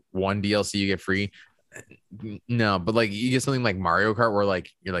the one DLC you get free, no, but like you get something like Mario Kart where like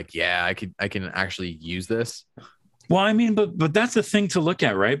you're like, yeah, I can actually use this. Well, I mean, but that's the thing to look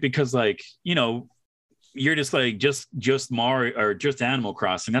at, right? Because like, you know, you're just like just Mario or just Animal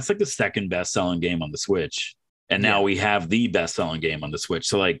Crossing. That's like the second best selling game on the Switch. And now we have the best selling game on the Switch.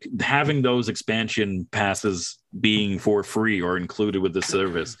 So like having those expansion passes being for free or included with the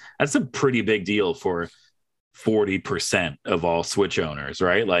service, that's a pretty big deal for 40% of all Switch owners,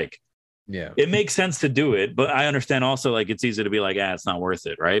 right? Like, yeah, it makes sense to do it, but I understand also like it's easy to be like, it's not worth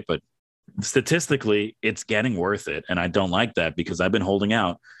it, right? But statistically, it's getting worth it. And I don't like that because I've been holding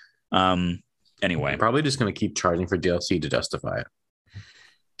out. Anyway. I'm probably just going to keep charging for DLC to justify it.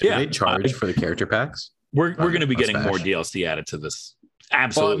 Do they charge for the character packs? We're going to be getting more DLC added to this.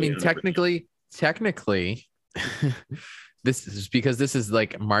 Absolutely. Well, I mean, technically, this is because this is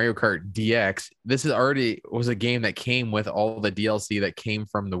like Mario Kart DX. This is already was a game that came with all the DLC that came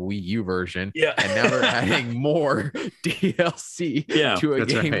from the Wii U version. Yeah. And now they're adding more DLC to a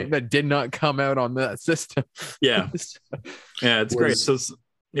game that did not come out on that system. Yeah. Yeah, it's great. So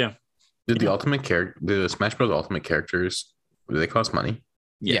yeah. Did the Smash Bros. Ultimate characters, do they cost money?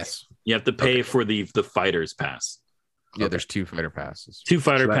 Yes. You have to pay for the fighters pass. Yeah, there's 2 fighter passes. 2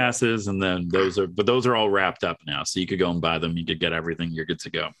 fighter passes, and then those are all wrapped up now. So you could go and buy them. You could get everything. You're good to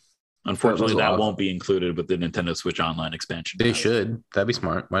go. Unfortunately, that won't be included with the Nintendo Switch Online expansion. They should. That'd be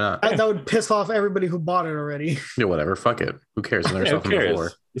smart. Why not? That would piss off everybody who bought it already. Yeah, whatever. Fuck it. Who cares? Who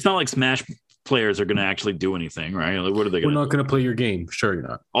cares? It's not like Smash players are going to actually do anything, right? Like, what are they going to do? We're not going to play your game. Sure, you're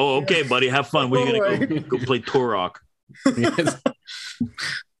not. Oh, okay, buddy. Have fun. We're going to go play Turok.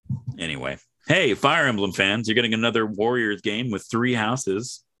 Anyway. Hey, Fire Emblem fans, you're getting another Warriors game with 3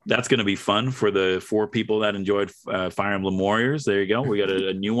 houses. That's going to be fun for the 4 people that enjoyed Fire Emblem Warriors. There you go. We got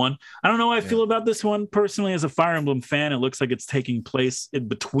a new one. I don't know how I feel about this one personally as a Fire Emblem fan. It looks like it's taking place in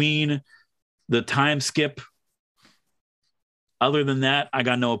between the time skip. Other than that, I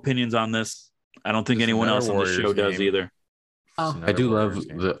got no opinions on this. I don't think anyone else on the show does either. I do love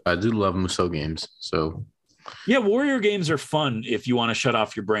Musou games. So yeah, Warrior games are fun if you want to shut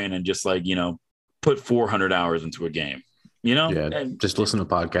off your brain and just like, put 400 hours into a game, and just listen to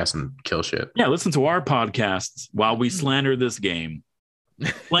podcasts and kill shit. Yeah. Listen to our podcasts while we slander this game,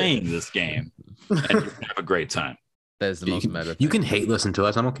 playing this game, and have a great time. That is the most meta thing. You can hate listen to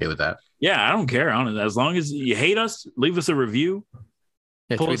us. I'm okay with that. Yeah. I don't care. As long as you hate us, leave us a review.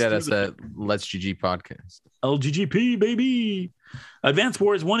 Yeah, tweet at us at Let's GG Podcast. LGGP, baby. Advance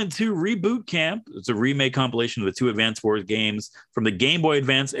Wars 1 and 2 Reboot Camp. It's a remake compilation of the 2 Advance Wars games from the Game Boy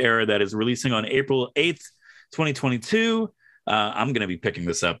Advance era that is releasing on April 8th, 2022. I'm going to be picking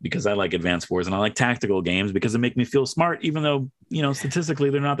this up because I like Advance Wars and I like tactical games because they make me feel smart, even though, statistically,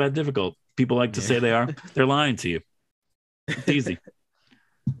 they're not that difficult. People like to say they are. They're lying to you. It's easy.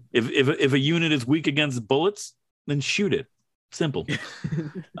 If a unit is weak against bullets, then shoot it. Simple.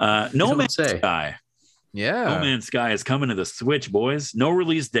 No Man's Sky. Yeah. No Man's Sky is coming to the Switch, boys. No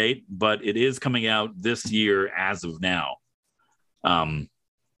release date, but it is coming out this year as of now.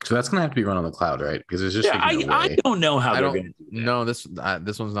 So that's gonna have to be run on the cloud, right? Because it's just I don't know how they're going to do that. No,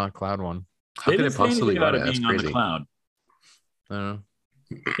 this one's not cloud one. How could it possibly about it being on the cloud? I don't know.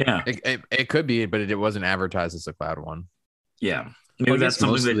 Yeah, it could be, but it wasn't advertised as a cloud one. Yeah. Maybe that's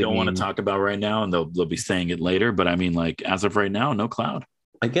something they don't want to talk about right now, and they'll be saying it later. But I mean, like as of right now, no cloud.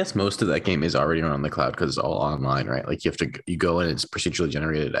 I guess most of that game is already on the cloud because it's all online, right? Like you go in, it's procedurally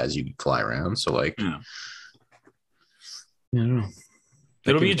generated as you fly around. So like, yeah. I don't know.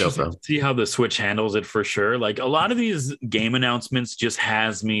 It'll be interesting to see how the Switch handles it for sure. Like a lot of these game announcements just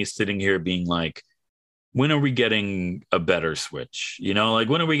has me sitting here being like, when are we getting a better Switch? Like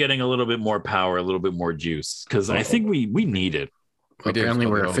when are we getting a little bit more power, a little bit more juice? Because I think we need it. Apparently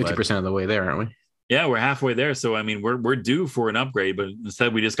we're 50% of the way there, aren't we? Yeah, we're halfway there. So I mean, we're due for an upgrade, but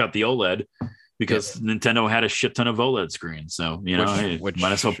instead we just got the OLED because Nintendo had a shit ton of OLED screens. So which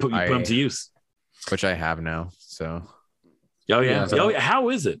might as well put them to use. Which I have now. So. Oh yeah. How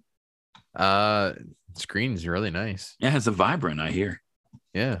is it? Screen's really nice. Yeah, it's a vibrant. I hear.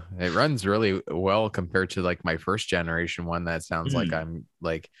 Yeah, it runs really well compared to like my first generation one. That sounds like I'm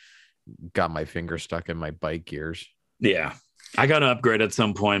like got my finger stuck in my bike gears. Yeah. I got to upgrade at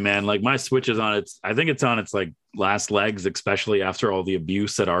some point, man. Like my Switch is on its, I think it's on its like last legs, especially after all the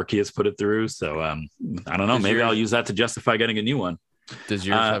abuse that Arceus put it through. So I don't know. Maybe I'll use that to justify getting a new one. Does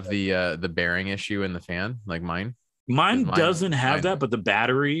yours have the bearing issue in the fan like mine? Mine doesn't have that, but the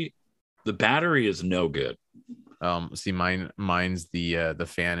battery is no good. See, mine's the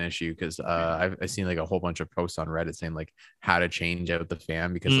fan issue because I've seen like a whole bunch of posts on Reddit saying like how to change out the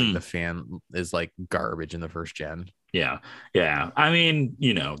fan because like the fan is like garbage in the first gen. Yeah. I mean,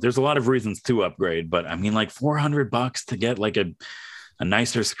 there's a lot of reasons to upgrade, but I mean, like $400 to get like a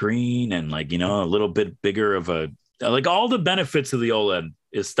nicer screen and like a little bit bigger of a like all the benefits of the OLED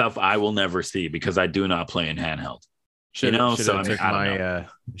is stuff I will never see because I do not play in handheld. Should have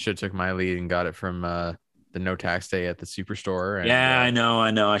took my lead and got it from the no tax day at the Superstore. And, I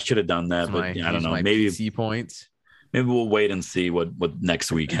know. I should have done that, but I don't know. Maybe PC points. Maybe we'll wait and see what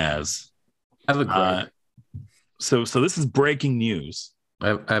next week has. I have a gripe. So this is breaking news.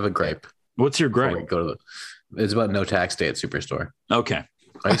 I have a gripe. What's your gripe? It's about no tax day at Superstore. Okay.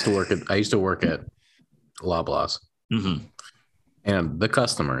 I used to work at Loblaws, and the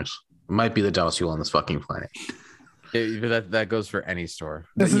customers might be the dumbest people on this fucking planet. That goes for any store.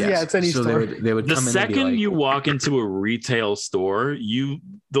 It's any store. They would the come second in and you walk into a retail store,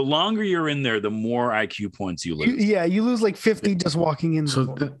 the longer you're in there, the more IQ points you lose. You lose like 50 just walking in.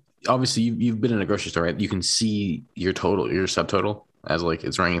 So obviously you've been in a grocery store, right? You can see your subtotal as like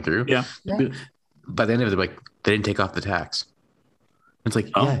it's ringing through. Yeah. By the end of it, like they didn't take off the tax. It's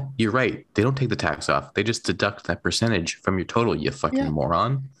like, yeah, you're right. They don't take the tax off. They just deduct that percentage from your total. You fucking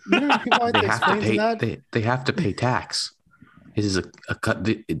moron. They have to pay. They have to pay tax. It is a cut.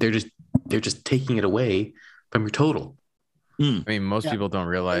 They're just taking it away from your total. I mean, most people don't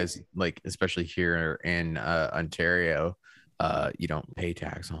realize, like, especially here in Ontario, you don't pay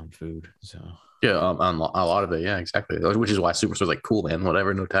tax on food. So yeah, on a lot of it, yeah, exactly. Which is why Superstore's like, cool, man,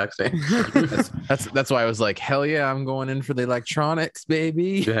 whatever, no tax day. that's why I was like, hell yeah, I'm going in for the electronics,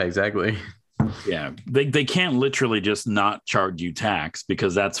 baby. Yeah, exactly. Yeah, they can't literally just not charge you tax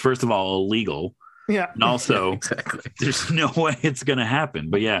because that's first of all illegal. Yeah, and also exactly. There's no way it's gonna happen.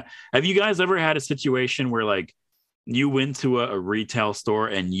 But yeah, have you guys ever had a situation where like you went to a retail store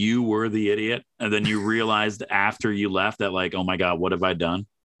and you were the idiot, and then you realized after you left that like, oh my god, what have I done?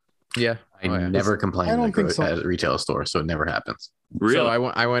 Yeah, I never complain at a retail store, so it never happens. Really? So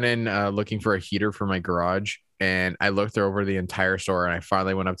I went in looking for a heater for my garage, and I looked over the entire store, and I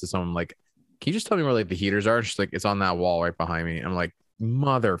finally went up to someone like, "Can you just tell me where like the heaters are?" She's like, "It's on that wall right behind me." I'm like,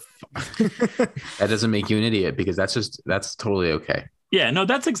 "Motherfucker!" That doesn't make you an idiot because that's totally okay. Yeah, no,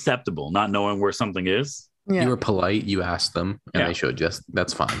 that's acceptable. Not knowing where something is. Yeah. You were polite. You asked them, and they showed just.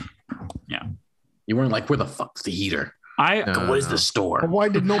 That's fine. Yeah. You weren't like, "Where the fuck's the heater?" What is the store? Why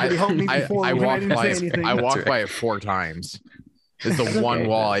did nobody help me before? I walked by. Anything? I walked by it 4 times. It's the one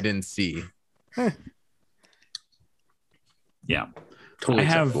wall I didn't see. Yeah, totally.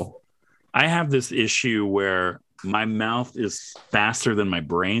 I have this issue where my mouth is faster than my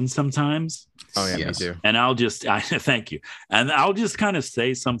brain sometimes. Oh yeah, me too. And thank you. And I'll just kind of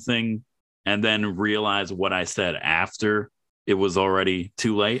say something and then realize what I said after it was already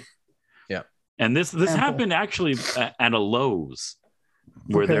too late. And this happened actually at a Lowe's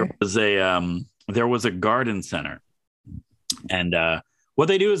where there was a garden center. And what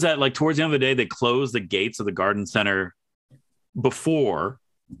they do is that like towards the end of the day, they close the gates of the garden center before,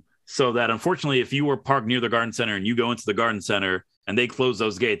 so that unfortunately, if you were parked near the garden center and you go into the garden center and they close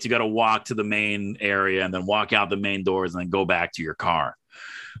those gates, you got to walk to the main area and then walk out the main doors and then go back to your car.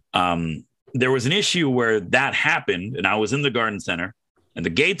 There was an issue where that happened and I was in the garden center and the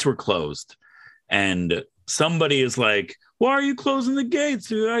gates were closed. And somebody is like, "Why are you closing the gates?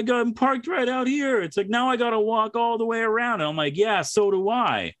 I got them parked right out here." It's like, now I got to walk all the way around. And I'm like, yeah, so do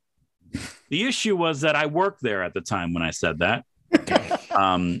I. The issue was that I worked there at the time when I said that.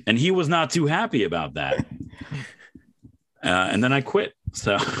 And he was not too happy about that. And then I quit.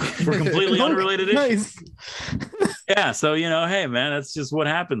 So for completely unrelated issues. Yeah. So, hey, man, that's just what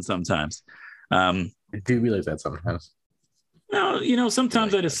happens sometimes. I do realize that sometimes. No,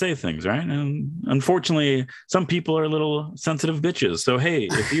 sometimes I just say things, right? And unfortunately, some people are little sensitive bitches. So, hey,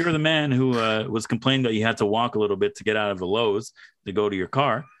 if you're the man who was complaining that you had to walk a little bit to get out of the Lowe's to go to your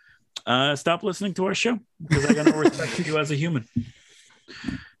car, stop listening to our show because I got no respect for you as a human.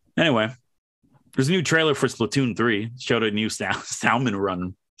 Anyway, there's a new trailer for Splatoon 3. Showed a new salmon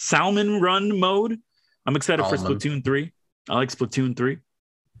run mode. I'm excited for Splatoon 3. I like Splatoon 3. I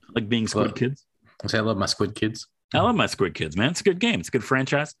like being Squid Kids. I love my Squid Kids. I love my Squid Kids, man. It's a good game. It's a good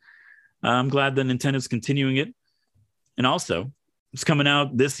franchise. I'm glad that Nintendo's continuing it. And also, it's coming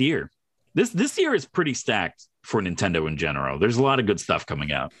out this year. This year is pretty stacked for Nintendo in general. There's a lot of good stuff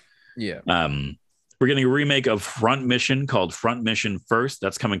coming out. Yeah. We're getting a remake of Front Mission called Front Mission First.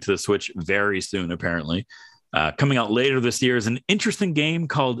 That's coming to the Switch very soon, apparently. Coming out later this year is an interesting game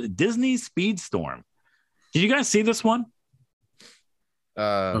called Disney Speedstorm. Did you guys see this one?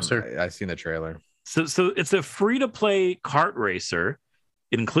 No, sir. I've seen the trailer. So it's a free-to-play kart racer.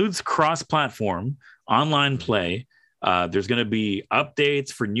 It includes cross-platform online play. There's going to be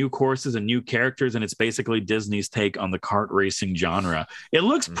updates for new courses and new characters, and it's basically Disney's take on the kart racing genre. It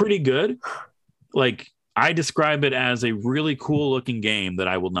looks pretty good. Like, I describe it as a really cool-looking game that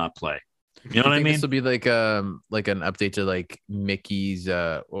I will not play. You know what I mean? This will be like an update to like Mickey's.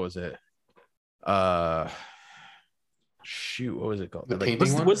 What was it? Shoot, what was it called?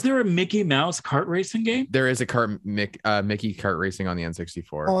 Was there a Mickey Mouse kart racing game? There is a Mickey kart racing on the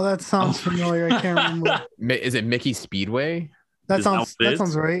N64. Oh, that sounds familiar. I can't remember. Is it Mickey Speedway? That sounds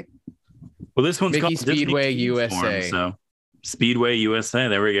right. Well, this one's Mickey called Speedway Disney USA. So Speedway USA.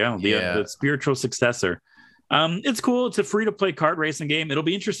 There we go. The spiritual successor. It's cool. It's a free-to-play kart racing game. It'll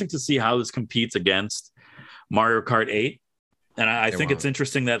be interesting to see how this competes against Mario Kart 8. And I think it's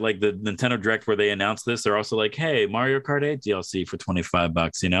interesting that like the Nintendo Direct where they announced this, they're also like, hey, Mario Kart 8 DLC for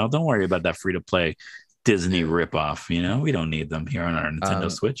 $25, you know, don't worry about that free to play Disney ripoff. You know, we don't need them here on our Nintendo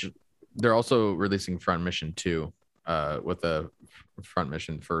Switch. They're also releasing Front Mission 2 with a Front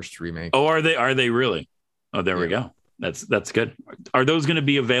Mission First remake. Oh, are they really? Oh, there we go. That's good. Are those going to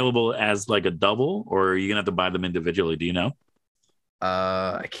be available as like a double, or are you going to have to buy them individually? Do you know?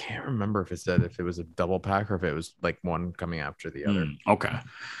 I can't remember if it was a double pack or if it was like one coming after the other. Okay.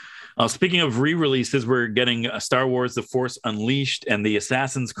 Speaking of re-releases, we're getting Star Wars: The Force Unleashed and the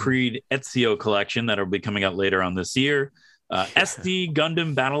Assassin's Creed Ezio collection that will be coming out later on this year. SD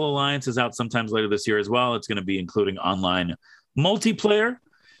Gundam Battle Alliance is out sometimes later this year as well. It's going to be including online multiplayer.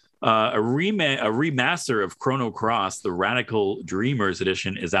 A remaster of Chrono Cross, the Radical Dreamers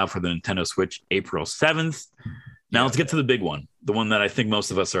edition, is out for the Nintendo Switch April 7th. Now let's get to the big one, the one that I think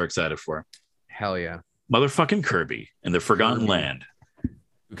most of us are excited for. Hell yeah. Motherfucking Kirby and the Forgotten Land.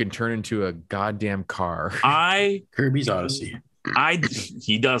 Who can turn into a goddamn car. Kirby's Odyssey.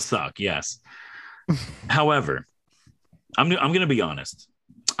 He does suck, yes. However, I'm going to be honest.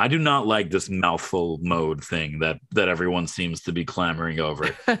 I do not like this mouthful mode thing that everyone seems to be clamoring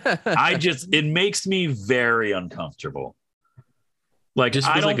over. It makes me very uncomfortable. Like, just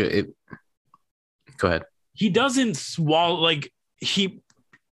feels go ahead. He doesn't swallow, like he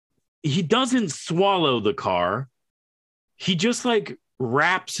doesn't swallow the car. He just like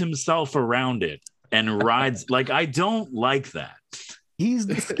wraps himself around it and rides. Like, I don't like that. He's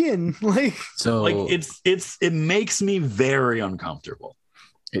the skin. It makes me very uncomfortable.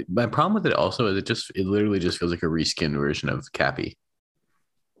 My problem with it also is it literally just feels like a reskinned version of Cappy.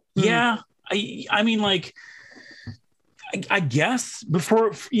 Yeah. I mean, like, I guess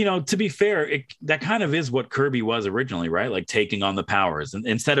before, you know, to be fair, that kind of is what Kirby was originally, right? Like taking on the powers, and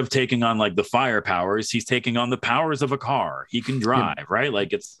instead of taking on like the fire powers, he's taking on the powers of a car he can drive, right?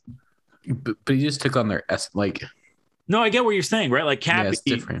 Like but he just took on their like. No, I get what you're saying, right? Like Cappy,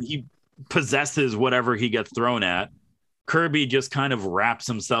 he possesses whatever he gets thrown at. Kirby just kind of wraps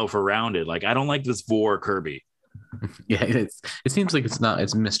himself around it. Like, I don't like this vor Kirby. Yeah, it seems like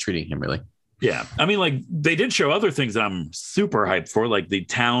it's mistreating him, really. Yeah. I mean, like, they did show other things that I'm super hyped for. Like, the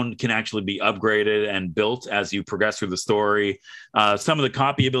town can actually be upgraded and built as you progress through the story. Some of the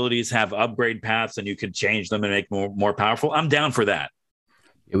copy abilities have upgrade paths, and you can change them and make more powerful. I'm down for that.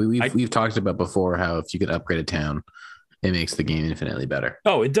 Yeah, we've talked about before how if you could upgrade a town, it makes the game infinitely better.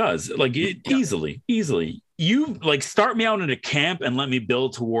 Oh, it does. Like, easily. You like start me out in a camp and let me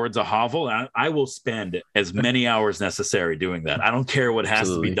build towards a hovel. I will spend as many hours necessary doing that. I don't care what has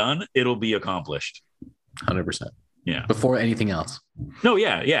to be done. It'll be accomplished. 100%. Yeah. Before anything else. No,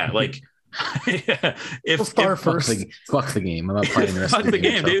 yeah. Like, we'll start first. Fuck the game. I'm not playing the rest of the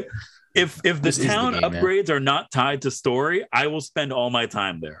game, dude. If the town upgrades are not tied to story, I will spend all my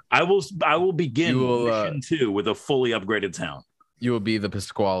time there. I will begin mission 2 with a fully upgraded town. You will be the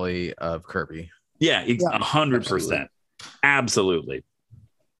Pasquale of Kirby. Yeah, 100%. Absolutely.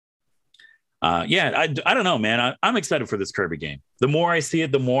 I don't know, man. I'm excited for this Kirby game. The more I see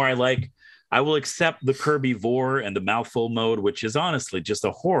it, the more I like. I will accept the Kirby Vor and the mouthful mode, which is honestly just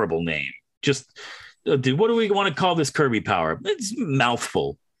a horrible name. Just, dude, what do we want to call this Kirby power? It's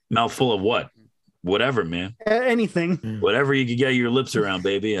mouthful. Mouthful of what? Whatever, man. Anything. Whatever you can get your lips around,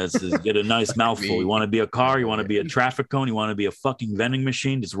 baby. Get a nice mouthful. You want to be a car? You want to be a traffic cone? You want to be a fucking vending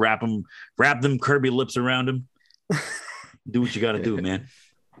machine? Just wrap them Kirby lips around him. Do what you got to do, man.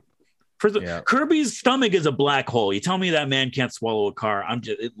 Kirby's stomach is a black hole. You tell me that man can't swallow a car.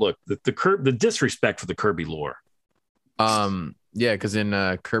 Look, the disrespect for the Kirby lore. Yeah, because in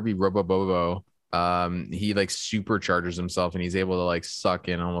Kirby Robo Bobo, he like supercharges himself and he's able to like suck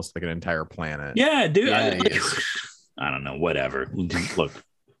in almost like an entire planet. Yeah, dude. I don't know, whatever. Look,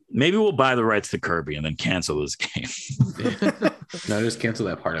 maybe we'll buy the rights to Kirby and then cancel this game. No, just cancel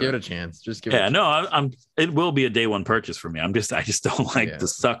that part of it. Give it a chance. Just give it a chance. No, it will be a day one purchase for me. I just don't like the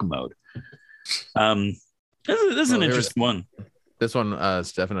suck mode. This is an interesting one. This one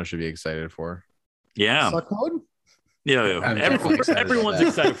Stefano should be excited for. Yeah. Suck mode? Yeah. Everyone's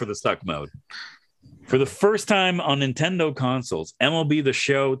excited for the suck mode. For the first time on Nintendo consoles, MLB The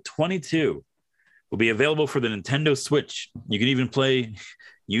Show 22 will be available for the Nintendo Switch. You can even play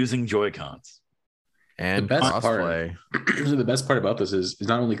using Joy-Cons. And the best cross-play. The best part about this is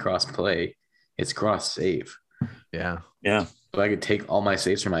not only cross-play, it's cross-save. Yeah. Yeah. So I could take all my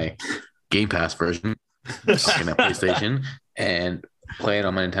saves from my Game Pass version in a PlayStation and play it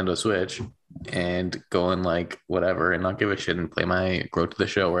on my Nintendo Switch and go in like whatever and not give a shit and play my Grow to the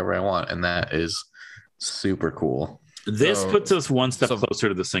Show wherever I want. And that is super cool. This puts us one step closer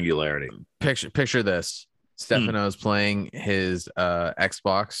to the singularity. Picture this. Stefano's playing his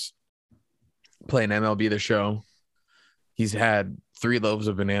Xbox, playing MLB The Show. He's had 3 loaves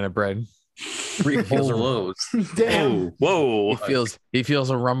of banana bread. 3 whole loaves. Damn. Whoa. He feels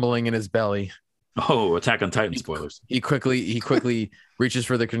a rumbling in his belly. Oh, Attack on Titan spoilers. He quickly reaches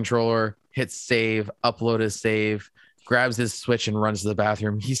for the controller, hits save, upload his save, grabs his Switch and runs to the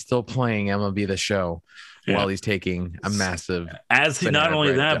bathroom. He's still playing MLB The Show while he's taking a massive. Not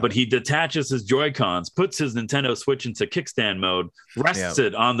only that, but he detaches his Joy-Cons, puts his Nintendo Switch into kickstand mode, rests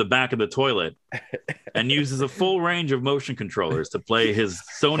it on the back of the toilet, and uses a full range of motion controllers to play his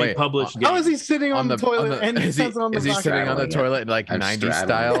Sony published game. How is he sitting on the toilet? Is he sitting on the toilet like 90s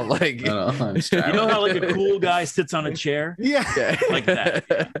style? Like, you know how like a cool guy sits on a chair? Yeah. Like that.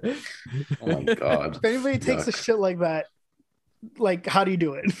 Oh my God. If anybody takes a shit like that, like, how do you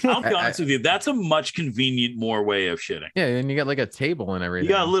do it? I'll be honest with you. That's a much more way of shitting. Yeah, and you got like a table and everything.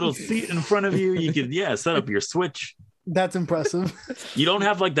 You got a little seat in front of you. You can, set up your Switch. That's impressive. You don't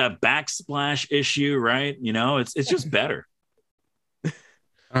have like that backsplash issue, right? You know, it's just better.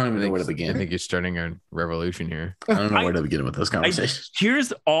 I don't even know where to begin. I think you're starting a revolution here. I don't know where to begin with this conversation.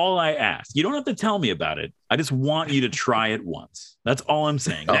 Here's all I ask. You don't have to tell me about it. I just want you to try it once. That's all I'm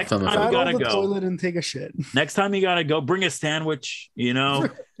saying. Next time you gotta go toilet and take a shit. Next time you gotta go, bring a sandwich.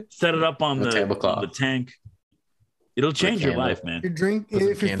 Set it up on the tank. It'll change your life, man. Your drink.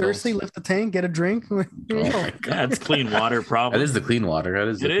 If you're thirsty, lift the tank, get a drink. Oh my God, it's clean water. Probably that is the clean water. That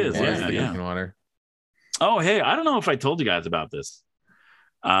is. It is. Clean water. Oh, hey, I don't know if I told you guys about this.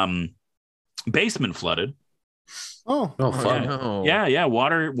 Basement flooded. Oh fun. No. Yeah.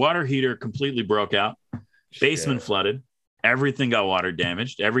 Water heater completely broke out. Basement flooded. Everything got water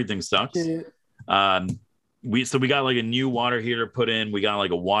damaged. Everything sucks. We got like a new water heater put in. We got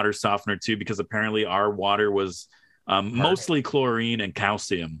like a water softener too, because apparently our water was mostly chlorine and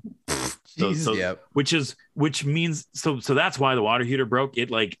calcium. Which means that's why the water heater broke. It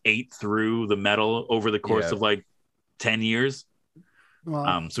like ate through the metal over the course of like 10 years.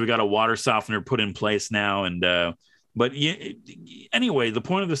 Wow. So we got a water softener put in place now, and anyway, the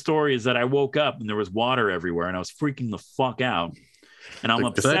point of the story is that I woke up and there was water everywhere, and I was freaking the fuck out, and I'm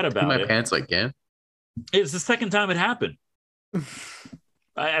upset about my it. Pants again. It's the second time it happened.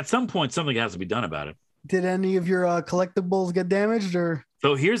 At some point, something has to be done about it. Did any of your collectibles get damaged, or?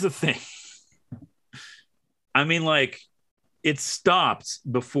 So here's the thing. I mean, like, it stopped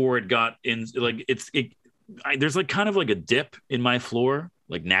before it got in. Like, there's like kind of like a dip in my floor,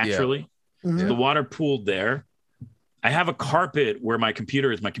 like naturally. Yeah. Mm-hmm. The water pooled there. I have a carpet where my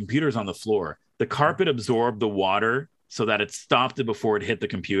computer is. My computer's on the floor. The carpet absorbed the water so that it stopped it before it hit the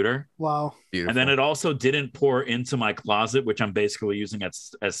computer. Wow. Beautiful. And then it also didn't pour into my closet, which I'm basically using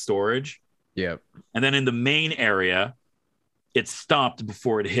as storage. Yep. And then in the main area, it stopped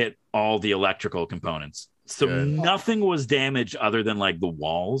before it hit all the electrical components. So nothing was damaged other than like the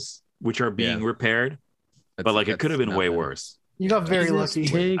walls, which are being repaired. But like it could have been way worse. You got very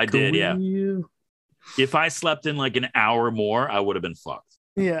lucky. I did, yeah. If I slept in like an hour more, I would have been fucked.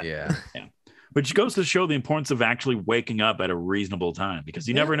 Yeah. Which goes to show the importance of actually waking up at a reasonable time, because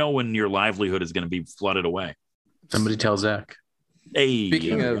you never know when your livelihood is going to be flooded away. Somebody tell Zach. Hey,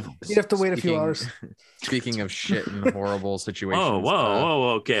 speaking of, you have to wait a few hours. Speaking of shit and horrible situations.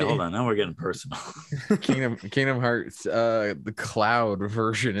 Whoa. Okay, hold on. Now we're getting personal. Kingdom Hearts, the cloud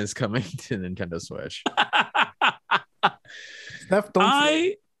version is coming to Nintendo Switch.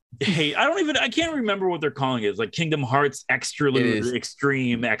 I Hey, I can't remember what they're calling it. It's like Kingdom Hearts Extralude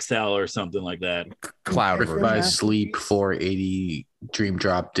Extreme XL or something like that. Cloud Drift by Sleep 480 Dream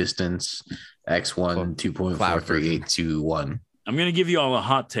Drop Distance X1 2.43821. I'm gonna give you all a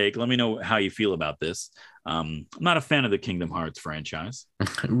hot take. Let me know how you feel about this. I'm not a fan of the Kingdom Hearts franchise.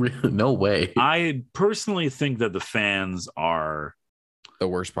 No way. I personally think that the fans are the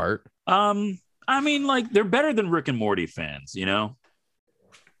worst part. I mean, like, they're better than Rick and Morty fans, you know,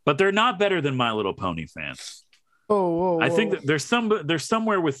 but they're not better than My Little Pony fans. I think that there's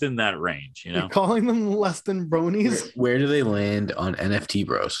somewhere within that range, you know. You're calling them less than bronies. Where do they land on NFT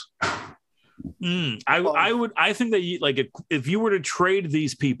Bros? I think that like if you were to trade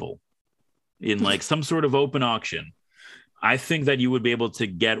these people in like some sort of open auction, I think that you would be able to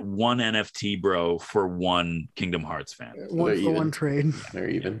get one NFT bro for one Kingdom Hearts fan. One trade. They're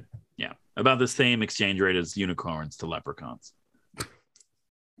even. Yeah, about the same exchange rate as unicorns to leprechauns.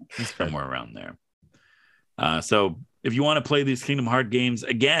 Somewhere around there. So if you want to play these Kingdom Hearts games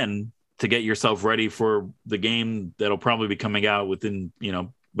again to get yourself ready for the game that'll probably be coming out within,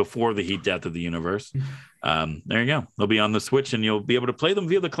 before the heat death of the universe, there you go. They'll be on the Switch and you'll be able to play them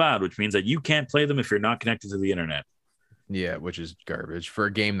via the cloud, which means that you can't play them if you're not connected to the internet. Yeah, which is garbage for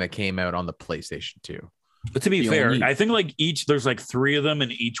a game that came out on the PlayStation 2. But to be fair, I think like there's like 3 of them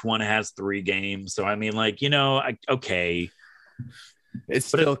and each one has 3 games. So I mean, like, okay. It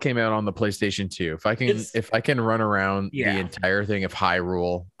still came out on the PlayStation 2. If I can run around the entire thing of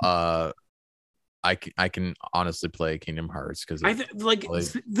Hyrule, I can honestly play Kingdom Hearts because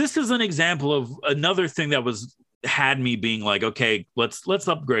this is an example of another thing that had me being like, okay, let's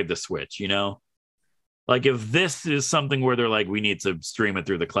upgrade the Switch, Like if this is something where they're like, we need to stream it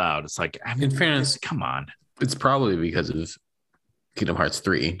through the cloud, it's like, I mean, in fairness, come on. It's probably because of Kingdom Hearts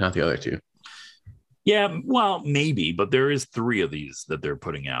 3, not the other 2. Yeah, well, maybe, but there is 3 of these that they're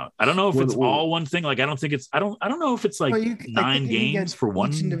putting out. I don't know if it's all one thing. Like, I don't know if it's like 9 games for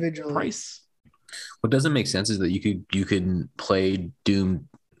one individual price. What doesn't make sense is that you could play Doom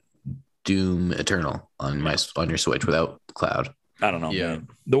Eternal on your Switch without cloud. I don't know. Yeah. Man.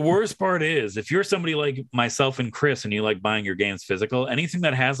 The worst part is if you're somebody like myself and Chris and you like buying your games physical, anything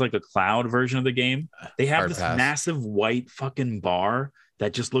that has like a cloud version of the game, they have this massive white fucking bar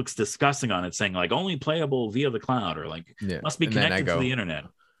that just looks disgusting on it, saying like only playable via the cloud or like must be connected to the internet.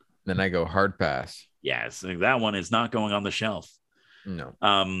 Then I go hard pass. Yes, that one is not going on the shelf. No.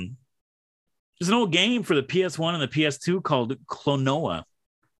 There's an old game for the PS1 and the PS2 called Klonoa.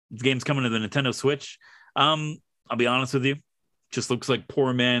 The game's coming to the Nintendo Switch. I'll be honest with you. Just looks like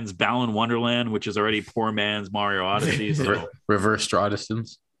poor man's Balan Wonderland, which is already poor man's Mario Odyssey. So. Reverse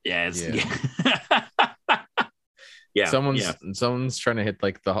Stradistance. Yeah. Someone's trying to hit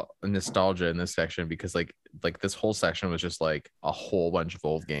like the nostalgia in this section because like this whole section was just like a whole bunch of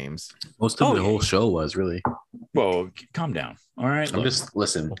old games. Most of the whole show was really. Whoa, calm down. All right.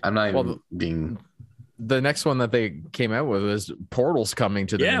 I'm not even being. The next one that they came out with was Portal's coming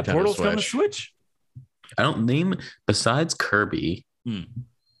to the Nintendo Portal's Switch. coming to Switch. I don't name besides Kirby.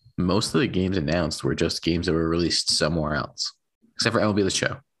 Most of the games announced were just games that were released somewhere else, except for MLB The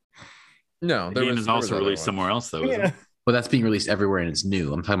Show. No, the game is also released somewhere else though. Isn't it? Well, that's being released everywhere and it's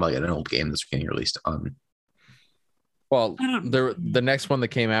new. I'm talking about like an old game that's getting released on. Well, the next one that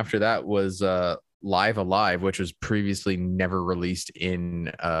came after that was Live Alive, which was previously never released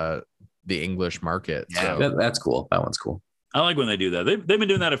in the English market. Yeah, so. That's cool. That one's cool. I like when they do that. They've been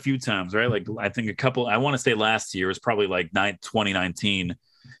doing that a few times, right? Like I think I want to say last year, it was probably like 2019.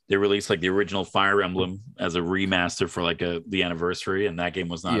 They released like the original Fire Emblem as a remaster for like the anniversary, and that game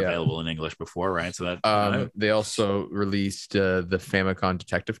was not available in English before, right? So that they also released the Famicom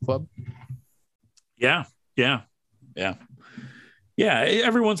Detective Club. Yeah.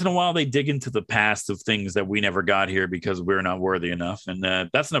 Every once in a while, they dig into the past of things that we never got here because we're not worthy enough, and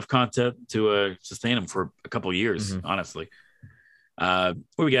that's enough content to sustain them for a couple of years, honestly.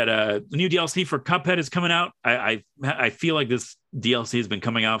 We got the new DLC for Cuphead is coming out. I feel like this DLC has been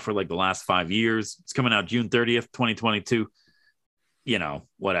coming out for like the last 5 years. It's coming out June 30th, 2022.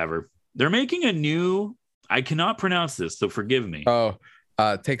 Whatever. They're making a new. I cannot pronounce this, so forgive me.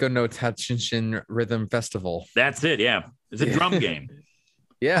 Teiko no Tatshinshin Rhythm Festival. That's it. Yeah, it's a drum game.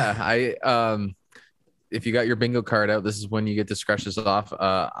 Yeah, if you got your bingo card out, this is when you get to scratch this off.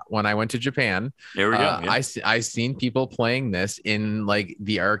 When I went to Japan, there we go. Yeah. I seen people playing this in like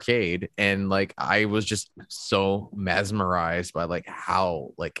the arcade, and like I was just so mesmerized by like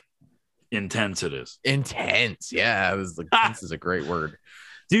how like intense it is. Intense, yeah. It was like intense is a great word.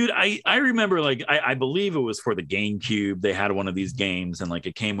 Dude, I remember like I believe it was for the GameCube. They had one of these games and like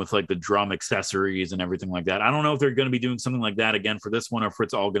it came with like the drum accessories and everything like that. I don't know if they're going to be doing something like that again for this one or if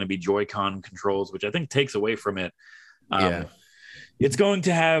it's all going to be Joy-Con controls, which I think takes away from it. Yeah. It's going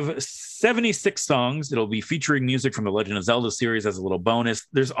to have 76 songs. It'll be featuring music from the Legend of Zelda series as a little bonus.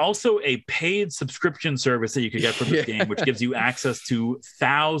 There's also a paid subscription service that you could get for this game, which gives you access to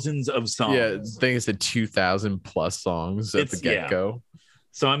thousands of songs. Yeah, I think it's 2,000 plus songs at the get-go.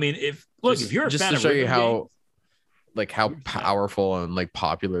 So I mean, if you're a fan to of show you how games, how powerful and like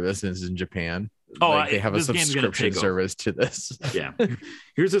popular this is in Japan. Oh, like, they have a subscription service to this. Yeah,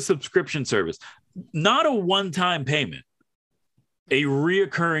 here's a subscription service, not a one-time payment, a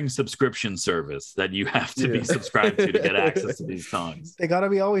reoccurring subscription service that you have to be subscribed to get access to these songs. They got to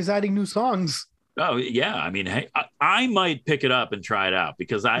be always adding new songs. Oh yeah, I mean, hey, I might pick it up and try it out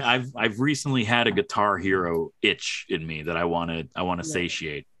because I've recently had a Guitar Hero itch in me that I want to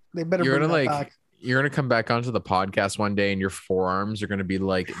satiate. They better bring that back. You're gonna come back onto the podcast one day and your forearms are gonna be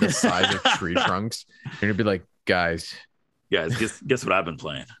like the size of tree trunks. You're gonna be like, guys, guess what I've been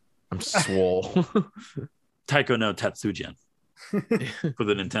playing? I'm swole. Taiko no Tatsujin for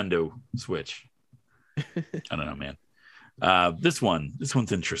the Nintendo Switch. I don't know, man. This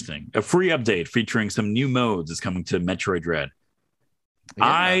one's interesting. A free update featuring some new modes is coming to Metroid Dread.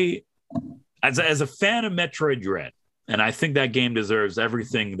 Yeah. As a fan of Metroid Dread, and I think that game deserves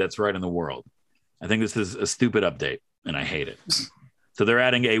everything that's right in the world, I think this is a stupid update, and I hate it. So they're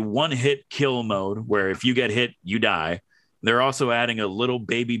adding a one-hit kill mode where if you get hit, you die. They're also adding a little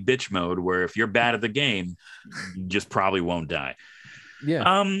baby bitch mode where if you're bad at the game, you just probably won't die.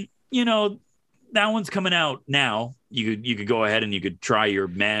 Yeah. That one's coming out now. You could go ahead and you could try your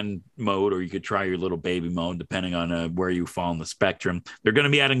man mode or you could try your little baby mode, depending on where you fall in the spectrum. They're going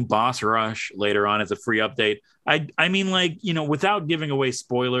to be adding Boss Rush later on as a free update. I mean, like, without giving away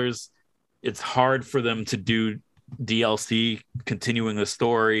spoilers, it's hard for them to do DLC continuing the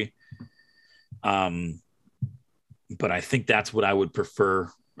story. But I think that's what I would prefer.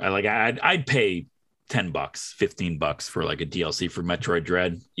 I'd pay $10, $15 for like a DLC for Metroid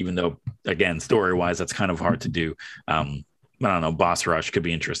Dread, even though, again, story wise, that's kind of hard to do. I don't know. Boss Rush could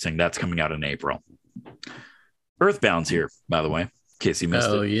be interesting. That's coming out in April. Earthbound's here, by the way, in case you missed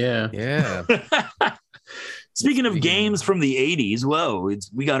it. Oh, yeah. Yeah. Speaking of games from the 80s,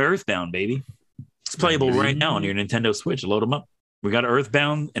 we got Earthbound, baby. It's playable right now on your Nintendo Switch. Load them up. We got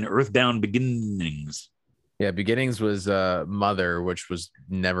Earthbound and Earthbound Beginnings. Yeah, Beginnings was Mother, which was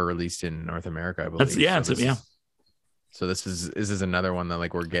never released in North America, I believe. So this is another one that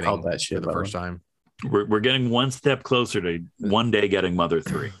like we're getting that shit for the first time. We're getting one step closer to one day getting Mother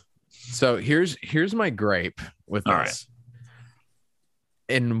 3. So here's my gripe with this. Right.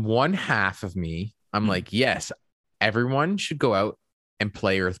 In one half of me, I'm like, yes, everyone should go out and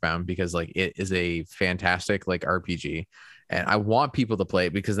play Earthbound because like it is a fantastic like RPG. And I want people to play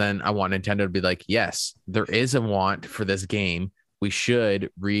it because then I want Nintendo to be like, yes, there is a want for this game. We should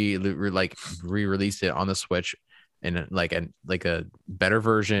re-release it on the Switch in like a better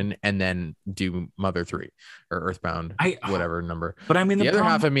version and then do Mother 3 or Earthbound, whatever number. But I mean, the other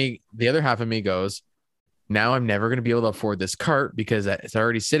half of me goes, now I'm never going to be able to afford this cart because it's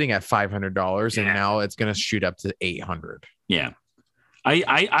already sitting at $500 and now it's going to shoot up to $800. Yeah.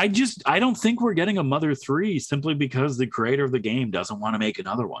 I don't think we're getting a Mother 3 simply because the creator of the game doesn't want to make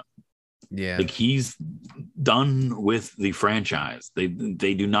another one. Yeah. Like he's done with the franchise. They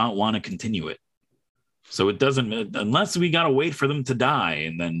do not want to continue it. So it doesn't, unless we got to wait for them to die.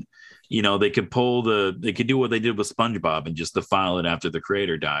 And then, they could do what they did with SpongeBob and just file it after the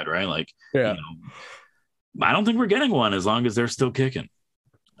creator died. Right. Like, I don't think we're getting one as long as they're still kicking.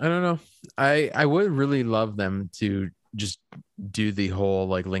 I don't know. I would really love them to just do the whole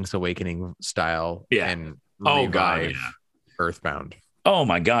like Link's Awakening style and revive Earthbound. Oh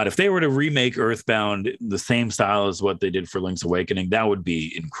my God. If they were to remake Earthbound the same style as what they did for Link's Awakening, that would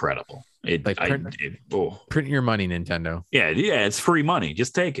be incredible. Print your money, Nintendo. Yeah, it's free money.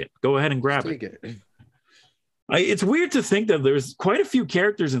 Just take it. Go ahead and grab it. It's weird to think that there's quite a few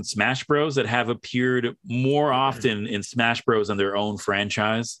characters in Smash Bros. That have appeared more often in Smash Bros. Than their own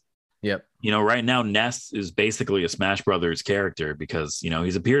franchise. Yep. Right now, Ness is basically a Smash Brothers character because,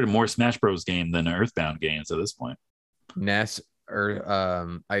 he's appeared in more Smash Bros. Game than Earthbound games at this point. Ness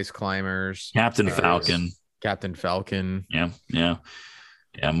or Ice Climbers. Captain Falcon. Yeah.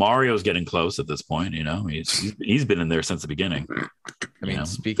 Yeah, Mario's getting close at this point. He's been in there since the beginning. I mean,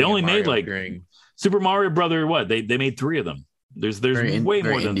 they only made like Super Mario Brother. What they made 3 of them. There's way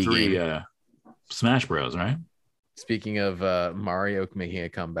more than 3 Smash Bros. Right? Speaking of Mario making a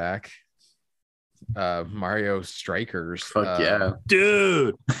comeback, Mario Strikers. Fuck yeah.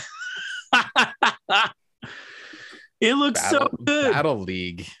 Dude. It looks so good. Battle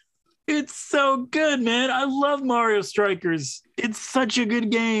League. It's so good, man. I love Mario Strikers. It's such a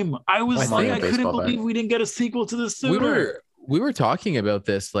good game. I was Mario like, I couldn't baseball believe we didn't get a sequel to this sooner. We were talking about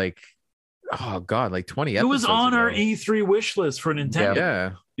this like, oh god, like 20 It episodes was on our ago. E3 wish list for Nintendo.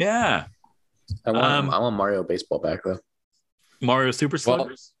 Yeah. Yeah. I want Mario baseball back though. Mario Super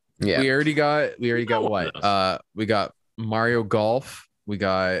Sluggers. Yeah. We already got what? We got Mario Golf. We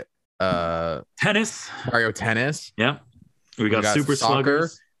got Tennis. Mario Tennis. Yeah. We got Super soccer.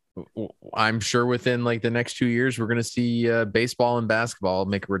 Sluggers. I'm sure within like the next 2 years, we're gonna see baseball and basketball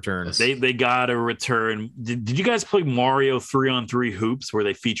make a return. They got a return. Did you guys play Mario 3-on-3 Hoops where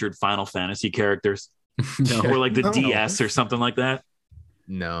they featured Final Fantasy characters? No. Or like the No. DS or something like that?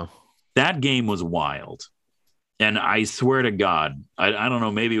 No. That game was wild. And I swear to God, I don't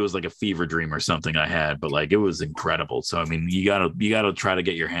know, maybe it was like a fever dream or something I had, but like it was incredible. So I mean, you gotta try to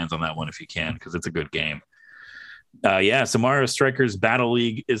get your hands on that one if you can, because it's a good game. So Mario Strikers Battle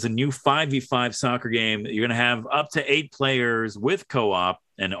League is a new 5v5 soccer game. You're gonna have up to 8 players with co-op,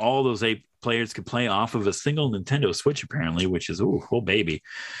 and all those 8 players can play off of a single Nintendo Switch, apparently, which is oh baby.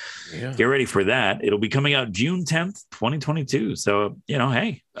 Yeah. Get ready for that. It'll be coming out June 10th, 2022. So,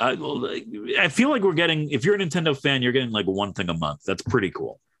 hey, I feel like we're getting, if you're a Nintendo fan, you're getting like one thing a month. That's pretty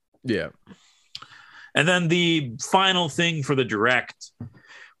cool. Yeah. And then the final thing for the Direct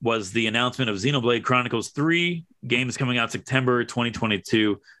was the announcement of Xenoblade Chronicles 3. Game is coming out September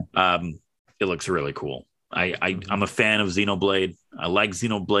 2022. It looks really cool. I'm a fan of Xenoblade. I like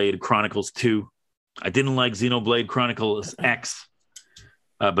Xenoblade Chronicles 2. I didn't like Xenoblade Chronicles X.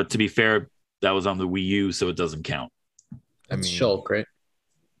 But to be fair, that was on the Wii U, so it doesn't count. That's Shulk, right?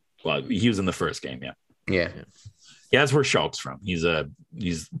 Well, he was in the first game, yeah. Yeah. Yeah, that's where Shulk's from.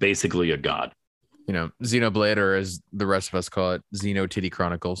 He's basically a god. Xenoblade, or as the rest of us call it, Xeno Titty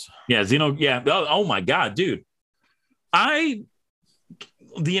Chronicles. Yeah, Yeah. Oh my god, dude. The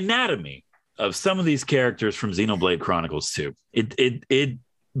anatomy of some of these characters from Xenoblade Chronicles 2, it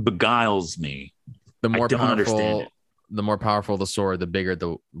beguiles me. The more I don't understand it. The more powerful the sword, the bigger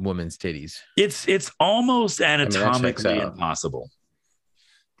the woman's titties. It's almost that checks anatomically out. impossible.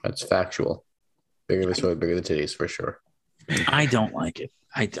 That's factual. Bigger the sword, bigger the titties, for sure. I don't like it.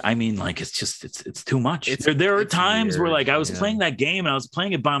 I mean, like, it's just it's too much. There are times weird. where like I was Yeah. playing that game and I was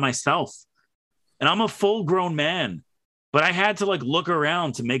playing it by myself, and I'm a full grown man, but I had to like look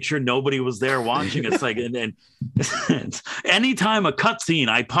around to make sure nobody was there watching. It's like, and anytime a cutscene,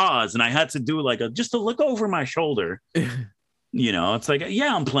 I pause and I had to do like just to look over my shoulder. It's like,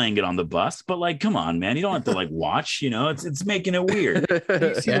 yeah, I'm playing it on the bus, but like, come on, man, you don't have to like watch. It's making it weird.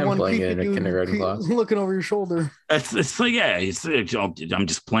 You see Yeah, the I'm one playing peek it at in a you kindergarten class. looking over your shoulder. It's like, yeah, I'm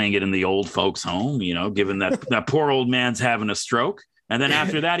just playing it in the old folks' home, given that poor old man's having a stroke. And then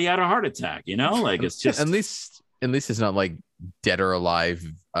after that, he had a heart attack, like it's just At least it's not like Dead or Alive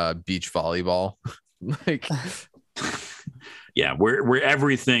beach volleyball. Like, yeah, where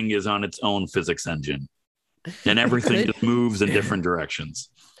everything is on its own physics engine and everything just moves in different directions.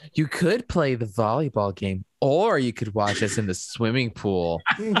 you could play the volleyball game, or you could watch us in the swimming pool.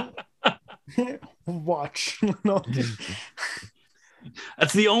 Watch. No.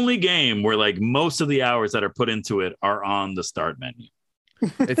 That's the only game where like most of the hours that are put into it are on the start menu.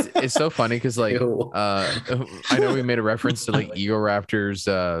 It's so funny because like Ew. I know we made a reference to like Egoraptor's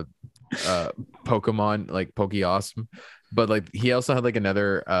Pokemon, like Pokeawesome, but like he also had like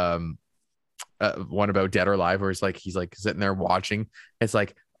another one about Dead or Alive where he's like sitting there watching. It's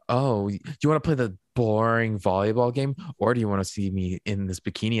like, oh, do you want to play the boring volleyball game, or do you want to see me in this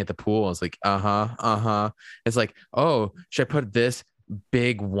bikini at the pool? It's like, It's like, oh, should I put this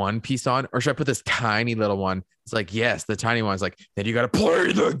big one piece on, or should I put this tiny little one? It's like, yes, the tiny one's like, then you got to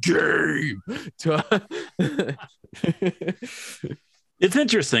play the game. It's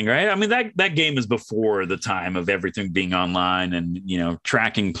interesting, right? I mean, that game is before the time of everything being online and,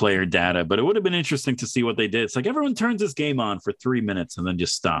 tracking player data, but it would have been interesting to see what they did. It's like everyone turns this game on for 3 minutes and then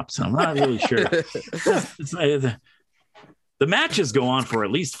just stops. I'm not really sure. The matches go on for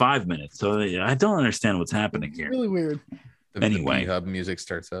at least 5 minutes. So I don't understand what's happening here. Really weird. Anyway. the hub music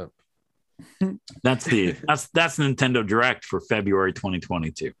starts up. That's Nintendo Direct for February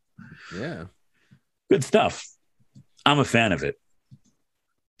 2022. Yeah. Good stuff. I'm a fan of it.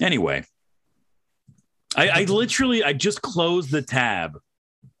 Anyway, I just closed the tab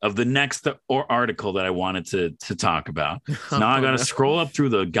of the next article that I wanted to talk about. So now I got to scroll up through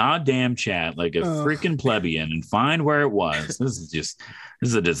the goddamn chat like a freaking plebeian and find where it was. This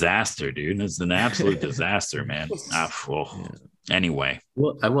is a disaster, dude. This is an absolute disaster, man. Anyway,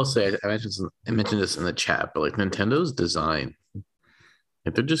 Well, I will say I mentioned this in the chat, but like Nintendo's design,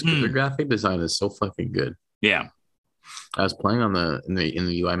 like they're just their graphic design is so fucking good. yeah. I was playing on in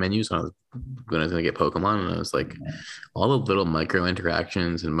the UI menus when I was gonna get Pokemon, and I was like, all the little micro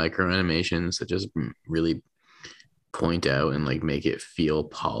interactions and micro animations that just really point out and like make it feel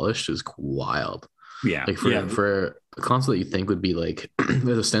polished is wild. Yeah. Like for a console that you think would be like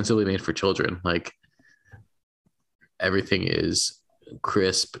was ostensibly made for children, like everything is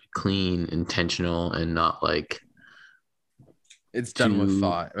crisp, clean, intentional, and not like it's done with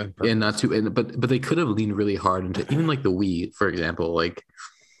thought and not too. But they could have leaned really hard into even like the Wii, for example. Like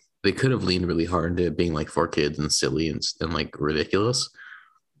they could have leaned really hard into being like for kids and silly and like ridiculous,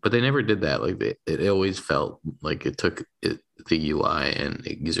 but they never did that. Like it always felt like it took the UI and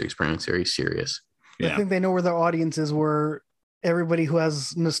the user experience very serious. I think they know where their audience is, where everybody who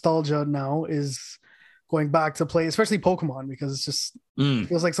has nostalgia now is going back to play, especially Pokemon, because it's just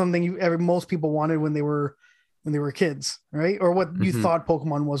feels like something most people wanted when they were kids, right? Or what you thought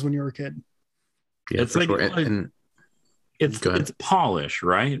Pokemon was when you were a kid. Yeah, it's like, sure. it's polish,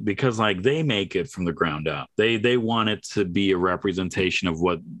 right? Because like they make it from the ground up. They want it to be a representation of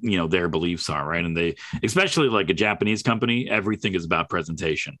what their beliefs are, right? And they, especially like a Japanese company, everything is about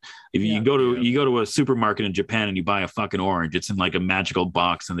presentation. If you go to a supermarket in Japan and you buy a fucking orange, it's in like a magical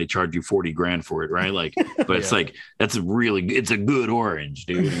box and they charge you $40,000 for it, right? Like, but it's like it's a good orange,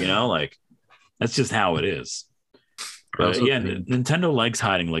 dude. Like that's just how it is. But Nintendo likes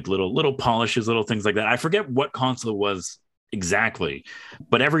hiding like little polishes, little things like that. I forget what console it was exactly,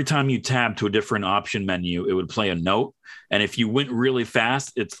 but every time you tab to a different option menu, it would play a note. And if you went really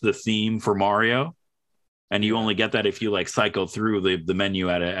fast, it's the theme for Mario. And you only get that if you like cycle through the menu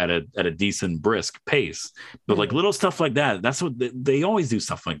at a decent brisk pace. But like little stuff like that, that's what they always do,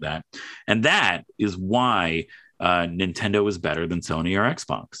 stuff like that. And that is why Nintendo is better than Sony or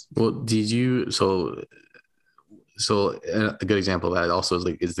Xbox. Well, so a good example of that also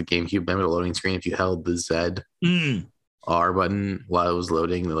is the GameCube. Remember the loading screen? If you held the Z R button while it was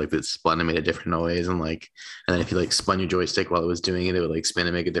loading, like it spun and made a different noise, and then if you like spun your joystick while it was doing it, it would like spin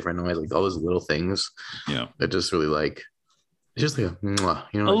and make a different noise. Like all those little things, that just really like it's just like a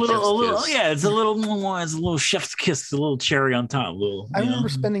little, it's a little chef's kiss, a little cherry on top. I remember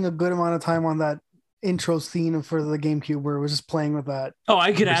spending a good amount of time on that intro scene for the GameCube where it was just playing with that. Oh,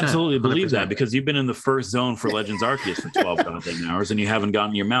 I could absolutely believe 100%. That because you've been in the first zone for Legends Arceus for 12 goddamn hours and you haven't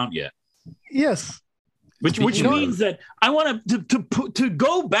gotten your mount yet. Yes. Which means that I want to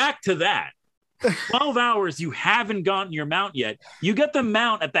go back to that. 12 hours you haven't gotten your mount yet. You get the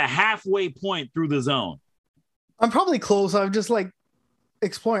mount at the halfway point through the zone. I'm probably close. I'm just like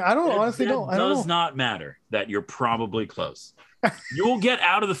exploring. I don't honestly know. It does not matter that you're probably close. You will get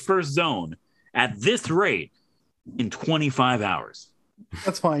out of the first zone at this rate in 25 hours.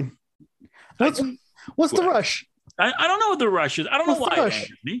 That's fine. What's the rush? I don't know what the rush is. I don't know why.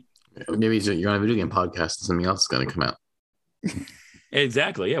 Maybe you're on a video game podcast and something else is going to come out.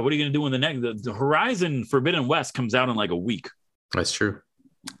 Exactly. Yeah. What are you going to do when the Horizon Forbidden West comes out in like a week? That's true.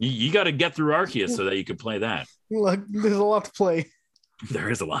 You got to get through Arceus so that you can play that. Look, there's a lot to play. There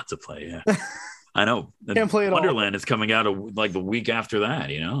is a lot to play. Yeah. I know. Can't play it Wonderland all. is coming out like the week after that.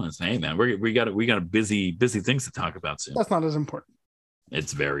 It's hey man, we got busy things to talk about soon. That's not as important.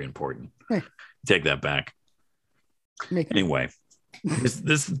 It's very important. Hey. Take that back. Anyway, this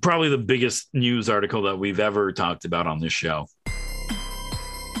is probably the biggest news article that we've ever talked about on this show.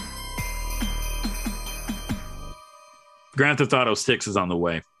 Grand Theft Auto 6 is on the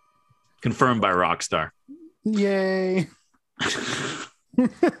way, confirmed by Rockstar. Yay.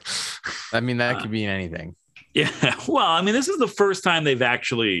 I mean, that could be anything. Yeah. Well, I mean, this is the first time they've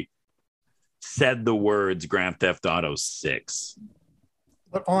actually said the words Grand Theft Auto 6.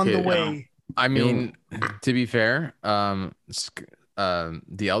 But on the way. I mean, to be fair, The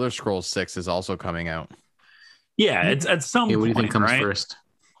Elder Scrolls 6 is also coming out. Yeah, it's at some point. What do you think comes right? first?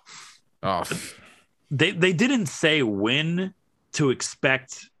 Oh, they didn't say when to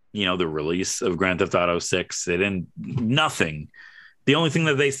expect, the release of Grand Theft Auto 6. They didn't. Nothing. The only thing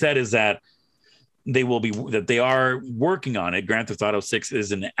that they said is that they are working on it. Grand Theft Auto 6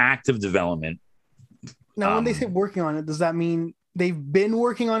 is in active development. Now, when they say working on it, does that mean they've been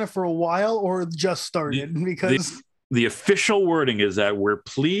working on it for a while or just started? Because the official wording is that we're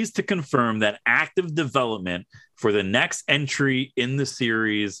pleased to confirm that active development for the next entry in the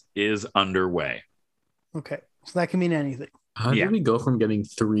series is underway. Okay, so that can mean anything. How did we go from getting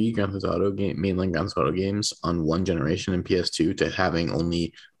 3 Grand Theft Auto mainline Grand Theft Auto games on one generation in PS2 to having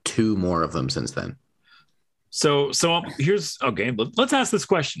only 2 more of them since then? So here's okay. Let's ask this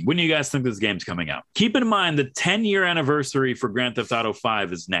question: when do you guys think this game's coming out? Keep in mind the 10-year anniversary for Grand Theft Auto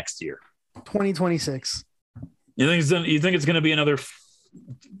 5 is next year, 2026. You think it's going to be another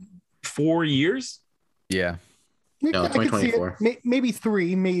 4 years? Yeah. No, 2024. Maybe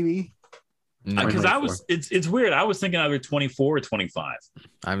 3, maybe. Because it's weird. I was thinking either 24 or 25.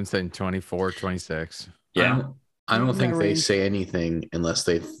 I'm saying 24, 26. Yeah. I don't think they say anything unless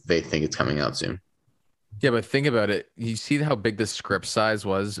they think it's coming out soon. Yeah, but think about it. You see how big the script size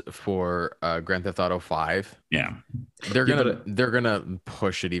was for Grand Theft Auto 5? Yeah. They're gonna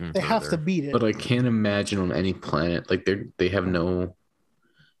push it even further. They have to beat it. But I can't imagine on any planet like there's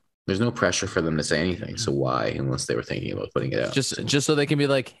no pressure for them to say anything. So why, unless they were thinking about putting it out? Just so they can be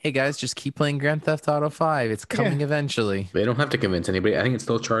like, hey guys, just keep playing Grand Theft Auto 5. It's coming eventually. They don't have to convince anybody. I think it's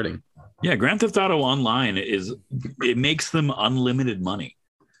still charting. Yeah, Grand Theft Auto Online it makes them unlimited money.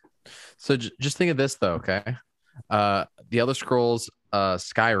 So just think of this though, okay? The Elder Scrolls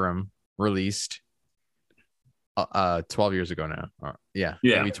Skyrim released 12 years ago now.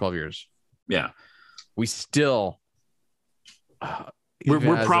 Maybe 12 years. Yeah. We still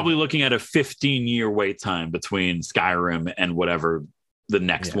we're probably looking at a 15-year wait time between Skyrim and whatever the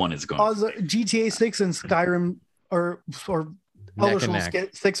next one is going. GTA 6 and Skyrim or Elder Scrolls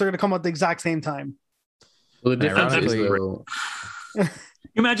 6 are going to come out the exact same time. Well, the difference is though,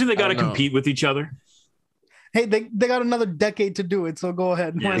 imagine they got to compete with each other. Hey, they got another decade to do it, so go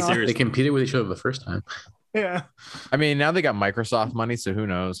ahead. Yeah, they competed with each other the first time. Yeah. I mean, now they got Microsoft money, so who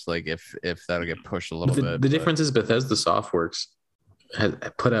knows? Like if that'll get pushed a little bit. The difference is Bethesda Softworks has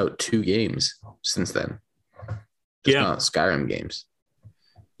put out 2 games since then. Just not Skyrim games.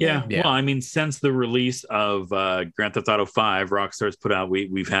 Yeah. Well, I mean, since the release of Grand Theft Auto 5, Rockstar's put out.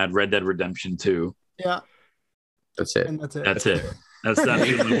 We've had Red Dead Redemption 2. Yeah. That's it. That's it. That's the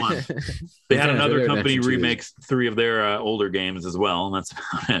only one. They had another company remakes 3 of their older games as well, and that's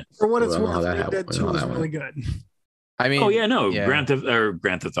about it. For what it's worth, Red Dead 2 is really good. I mean, Grand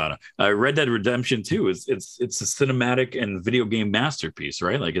Theft Auto, Red Dead Redemption 2 it's a cinematic and video game masterpiece,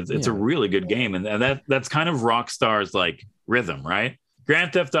 right? Like it's a really good game, and that's kind of Rockstar's like rhythm, right?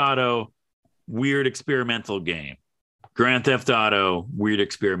 Grand Theft Auto, weird experimental game. Grand Theft Auto, weird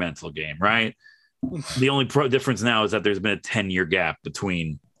experimental game, right? The only difference now is that there's been a 10-year gap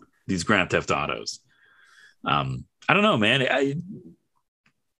between these Grand Theft Autos. I don't know, man.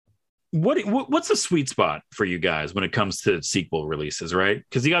 What's the sweet spot for you guys when it comes to sequel releases, right?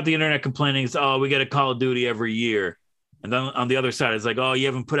 Because you got the internet complaining, we get a Call of Duty every year, and then on the other side, it's like, you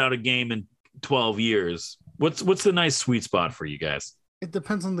haven't put out a game in 12 years. What's the nice sweet spot for you guys? It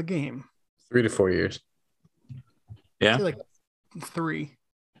depends on the game. 3 to 4 years. Yeah, like 3.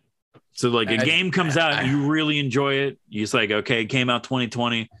 So like a game comes out, and you really enjoy it. You're just like, okay, it came out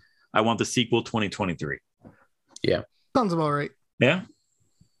 2020. I want the sequel 2023. Yeah, sounds about right. Yeah.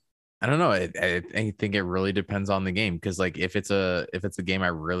 I don't know. I think it really depends on the game, because like if it's a game I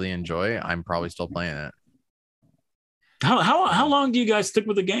really enjoy, I'm probably still playing it. How long do you guys stick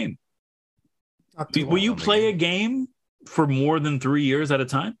with the game? Will you play a game for more than 3 years at a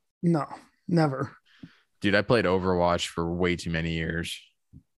time? No, never. Dude, I played Overwatch for way too many years.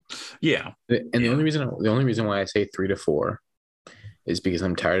 Yeah, and the only reason why I say 3 to 4 is because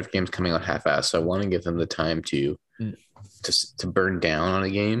I'm tired of games coming out half-assed. So I want to give them the time to burn down on a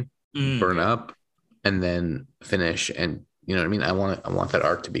game. Burn up and then finish, and you know what I mean. I want that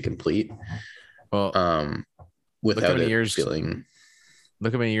arc to be complete. Well, without feeling.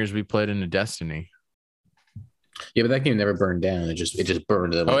 Look how many years we played into Destiny. Yeah, but that game never burned down. It just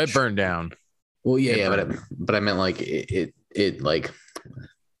burned. It burned down. Well, but I meant like it like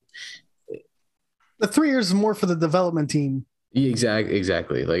the 3 years is more for the development team.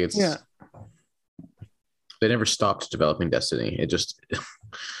 Exactly. Like it's they never stopped developing Destiny. It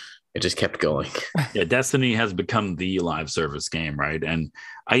just kept going. Yeah, Destiny has become the live service game, right? And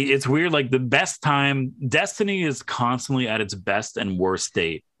it's weird. Like the best time, Destiny is constantly at its best and worst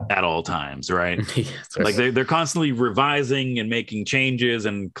state at all times, right? Like they're constantly revising and making changes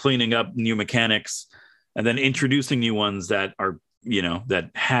and cleaning up new mechanics, and then introducing new ones that are, that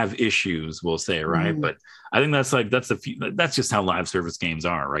have issues. We'll say, right? But I think that's just how live service games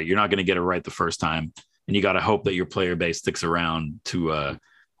are, right? You're not going to get it right the first time, and you got to hope that your player base sticks around to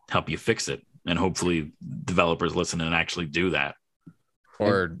help you fix it, and hopefully developers listen and actually do that.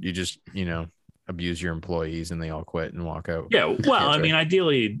 Or you just abuse your employees and they all quit and walk out. Yeah, well, I mean,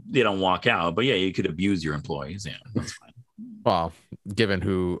 ideally they don't walk out, but yeah, you could abuse your employees. Yeah, that's fine. Well, given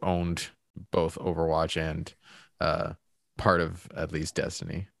who owned both Overwatch and part of at least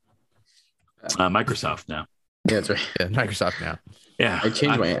Destiny, Microsoft now. Yeah, that's right. Yeah, Microsoft now. Yeah, I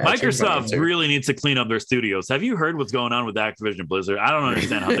changed my Microsoft answer. really needs to clean up their studios. Have you heard what's going on with Activision Blizzard? I don't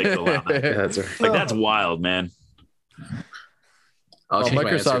understand how they could allow that. Yeah, that's right. Like, that's wild, man. I'll change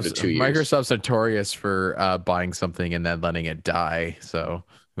my answer to 2 years. Microsoft's notorious for buying something and then letting it die. So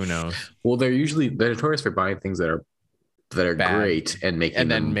who knows? Well, they're notorious for buying things that are Bad. Great and making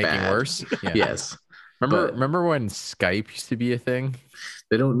them bad. Worse. Yeah. Yes. Remember when Skype used to be a thing?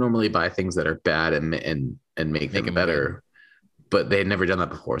 They don't normally buy things that are bad and make them better. Good. But they had never done that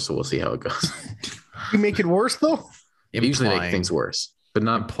before, so we'll see how it goes. You make it worse though? They usually make things worse, but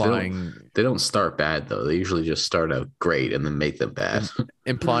not implying. They don't start bad though. They usually just start out great and then make them bad.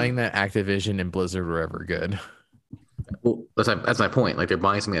 Implying that Activision and Blizzard were ever good. Well, that's my point. Like they're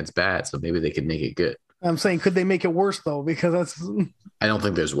buying something that's bad, so maybe they can make it good. I'm saying, could they make it worse though? Because I don't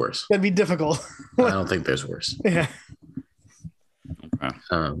think there's worse. That'd be difficult. I don't think there's worse. Yeah. Okay.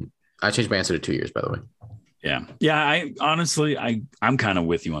 I changed my answer to 2 years, by the way. Yeah. I honestly, I'm kind of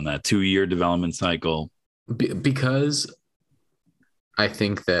with you on that 2-year development cycle. Because I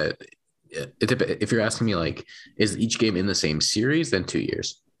think that if you're asking me, like, is each game in the same series, then 2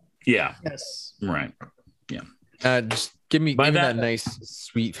 years. Yeah. Yes. Right. Yeah. Just give me that nice,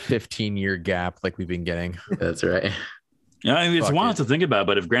 sweet 15-year gap like we've been getting. That's right. Yeah, I mean, it's wild to think about,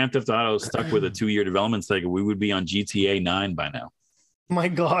 but if Grand Theft Auto stuck with a 2-year development cycle, we would be on GTA 9 by now. My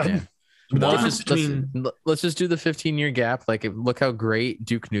God. Yeah. Let's just do the 15-year gap. Like, look how great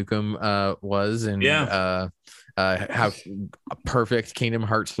Duke Nukem was, and how perfect Kingdom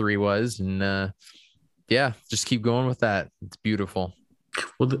Hearts 3 was, and just keep going with that. It's beautiful.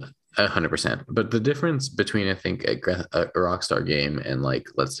 Well, 100%. But the difference between, I think, a Rockstar game and, like,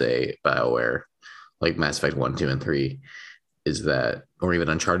 let's say BioWare, like Mass Effect 1, 2, and 3, is that, or even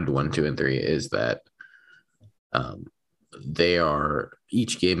Uncharted 1, 2, and 3, is that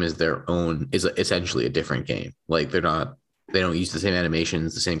each game is their own, is essentially a different game. Like they don't use the same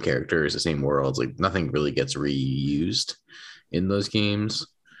animations, the same characters, the same worlds. Like nothing really gets reused in those games,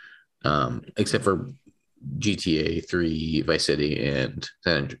 except for GTA 3, Vice City, and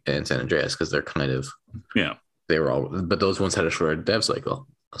San Andreas, because they're kind of they were all, but those ones had a shorter dev cycle,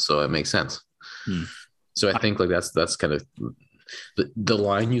 so it makes sense. So I think like that's kind of the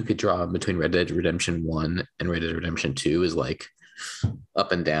line you could draw between Red Dead Redemption 1 and Red Dead Redemption 2 is like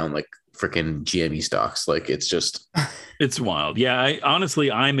up and down, like freaking GME stocks. Like it's wild. Yeah,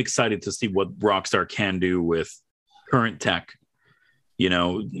 I'm excited to see what Rockstar can do with current tech,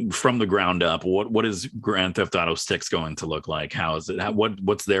 from the ground up. What is Grand Theft Auto 6 going to look like? How is it?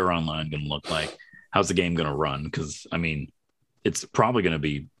 What's their online going to look like? How's the game going to run? Because I mean, it's probably going to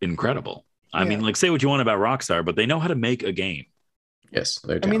be incredible. I mean, like, say what you want about Rockstar, but they know how to make a game. Yes,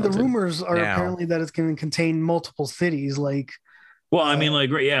 they're talented. I mean, the rumors are apparently that it's going to contain multiple cities. Like, well, I mean, like,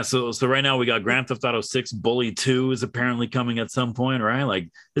 yeah. So right now we got Grand Theft Auto 6, Bully 2 is apparently coming at some point, right? Like,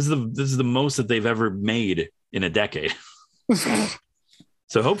 this is the most that they've ever made in a decade.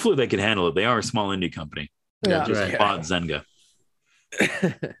 So hopefully they can handle it. They are a small indie company. Yeah, just bought Zynga.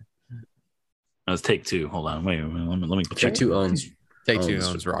 Let's Take-Two. Hold on, wait. Let me check. Take-Two owns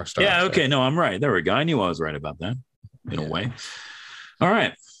Rockstar. Yeah. Okay. No, I'm right. There we go. I knew I was right about that. In a way. All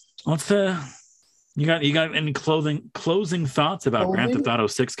right. Let's. You got any closing thoughts about Grand Theft Auto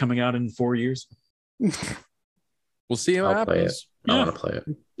 6 coming out in 4 years? We'll see how it happens. I want to play it.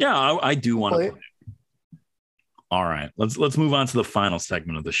 Yeah, I do want to play it. All right. Let's move on to the final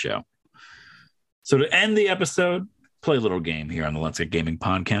segment of the show. So to end the episode, play a little game here on the Let's Get Gaming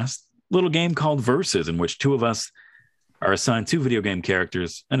podcast. Little game called Versus, in which two of us are assigned 2 video game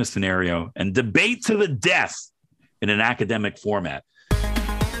characters and a scenario and debate to the death in an academic format.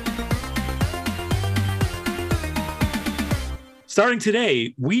 Starting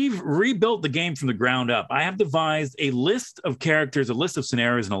today, we've rebuilt the game from the ground up. I have devised a list of characters, a list of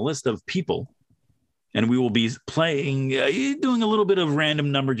scenarios, and a list of people. And we will be playing, doing a little bit of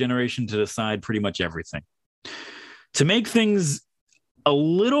random number generation to decide pretty much everything. To make things a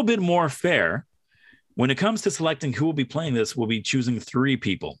little bit more fair, when it comes to selecting who will be playing this, we'll be choosing 3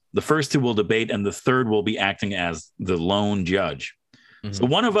 people. The first 2 will debate, and the third will be acting as the lone judge. Mm-hmm. So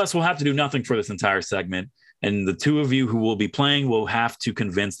one of us will have to do nothing for this entire segment, and the 2 of you who will be playing will have to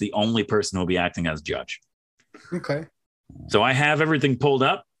convince the only person who will be acting as judge. Okay. So I have everything pulled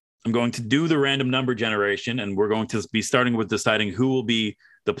up. I'm going to do the random number generation, and we're going to be starting with deciding who will be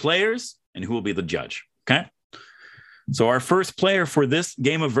the players and who will be the judge. Okay. So our first player for this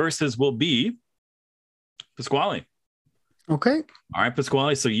game of Versus will be Pasquale. Okay. All right,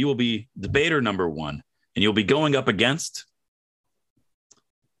 Pasquale. So you will be debater number 1, and you'll be going up against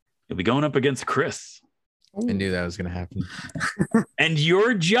Chris. I knew that was going to happen. And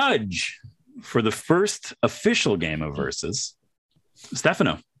your judge for the first official game of Versus,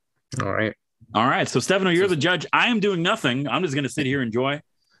 Stefano. All right. All right. So Stefano, you're the judge. I am doing nothing. I'm just going to sit here and enjoy.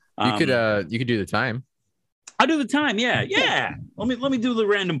 You could do the time. I'll do the time. Yeah. Let me do the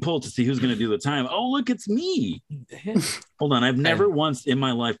random poll to see who's going to do the time. Oh, look, it's me. Hold on. I've never once in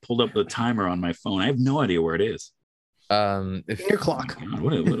my life pulled up the timer on my phone. I have no idea where it is. If your clock.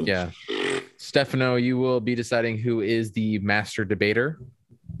 What Yeah. Stefano, you will be deciding who is the master debater.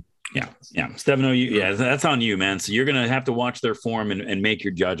 Yeah. Stefano, that's on you, man. So you're going to have to watch their form and make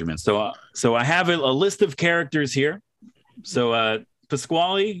your judgment. So I have a list of characters here. So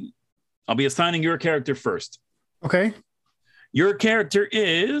Pasquale, I'll be assigning your character first. Okay. Your character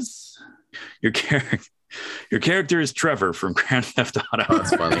is Trevor from Grand Theft Auto. Oh,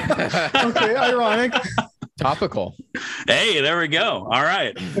 that's funny. Okay, ironic. Topical. Hey, there we go. All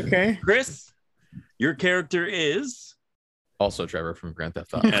right. Okay. Chris, your character is Also Trevor from Grand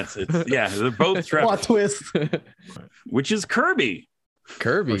Theft Auto. They're both Trevor. Plot twist. Which is Kirby.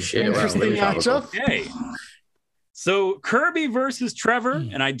 Kirby. Oh, shit. Interesting matchup. Okay. So Kirby versus Trevor,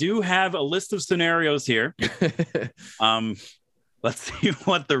 and I do have a list of scenarios here. Let's see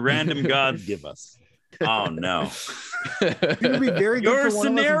what the random gods give us. Oh no. It'll be very good Your for one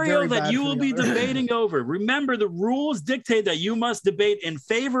of us and scenario very that bad you for will the be other. debating over. Remember, the rules dictate that you must debate in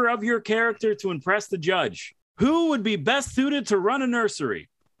favor of your character to impress the judge. Who would be best suited to run a nursery?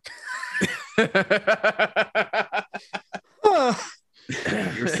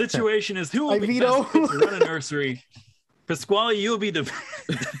 Your situation is who will be veto. best suited to run a nursery. Pasquale, you'll be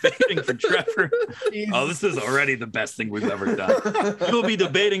debating for Trevor. Oh, this is already the best thing we've ever done. You'll be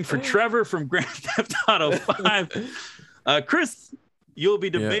debating for Trevor from Grand Theft Auto 5. Chris, you'll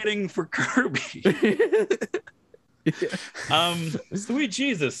be debating for Kirby. Sweet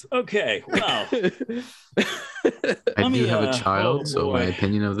Jesus. Okay. Wow. I do have a child, so my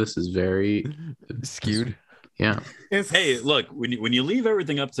opinion of this is very skewed. Yeah. Hey, look, when you leave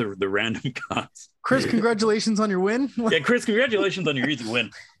everything up to the random gods. Chris, congratulations on your win. Yeah, Chris, congratulations on your easy win.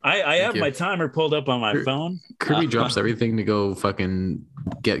 I have my timer pulled up on my phone. Kirby drops everything to go fucking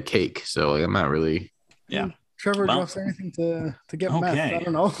get cake, so I'm not really. Yeah. Trevor drops everything to get meth. I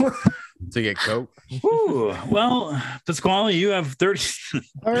don't know. To get coke. Ooh, well, Pasquale, you have 30.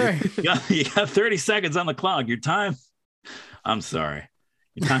 All right. You got 30 seconds on the clock. Your time. I'm sorry.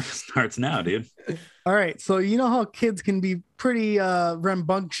 Your time starts now, dude. All right. So you know how kids can be pretty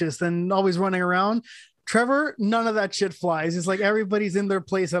rambunctious and always running around. Trevor, none of that shit flies. It's like everybody's in their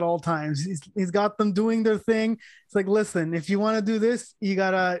place at all times. He's got them doing their thing. It's like, listen, if you want to do this, you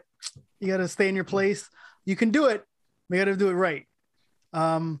gotta stay in your place. You can do it. We got to do it right.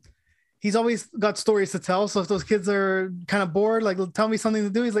 He's always got stories to tell. So if those kids are kind of bored, like, tell me something to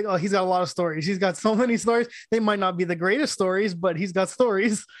do. He's like, oh, he's got a lot of stories. He's got so many stories. They might not be the greatest stories, but he's got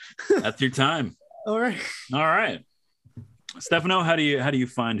stories. That's your time. All right. Stefano, how do you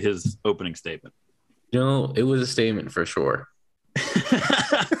find his opening statement? It was a statement for sure.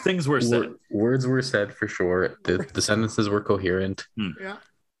 Things were said. Words were said for sure. The sentences were coherent. Yeah.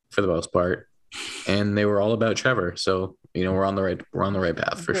 For the most part. And they were all about Trevor. So, we're on the right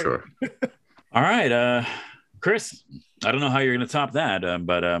path for sure. All right. Chris, I don't know how you're going to top that,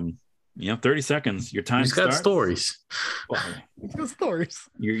 but 30 seconds. Your time starts. Got stories. Well, He's got stories.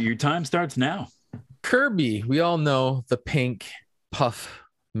 Your time starts now. Kirby, we all know the pink puff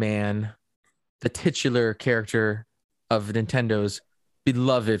man, the titular character of Nintendo's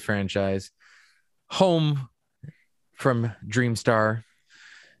beloved franchise, home from Dreamstar.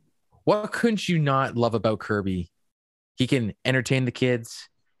 What couldn't you not love about Kirby? He can entertain the kids.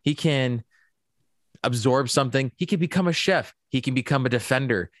 He can absorb something. He can become a chef. He can become a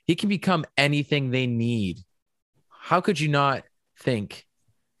defender. He can become anything they need. How could you not think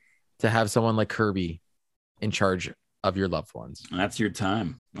to have someone like Kirby in charge of your loved ones? That's your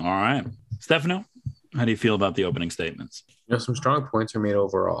time. All right. Stefano, how do you feel about the opening statements? Some strong points are made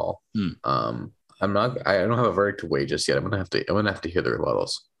overall. I don't have a verdict to weigh just yet. I'm gonna have to hear the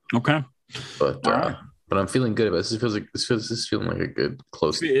rebuttals. Okay. But I'm feeling good about this. This is feeling like a good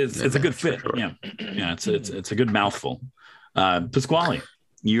close. It's a good fit. Sure. Yeah. It's a good mouthful. Pasquale,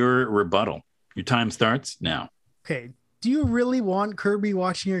 your rebuttal. Your time starts now. Okay. Do you really want Kirby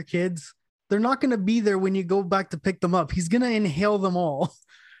watching your kids? They're not going to be there when you go back to pick them up. He's going to inhale them all.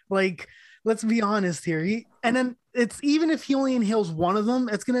 Like, let's be honest here. And then it's even if he only inhales one of them,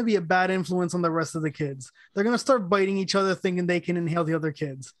 it's going to be a bad influence on the rest of the kids. They're going to start biting each other, thinking they can inhale the other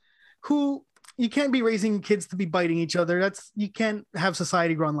kids. You can't be raising kids to be biting each other. You can't have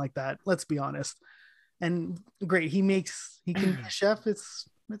society run like that. Let's be honest. And great, he can be a chef. It's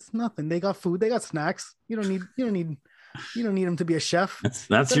nothing. They got food. They got snacks. You don't need him to be a chef.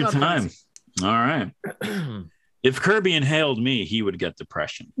 That's your time. All right. If Kirby inhaled me, he would get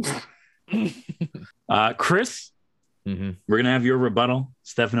depression. Chris, we're going to have your rebuttal.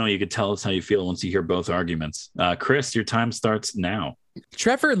 Stefano, you could tell us how you feel once you hear both arguments. Chris, your time starts now.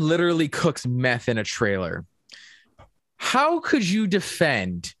 Trevor literally cooks meth in a trailer. How could you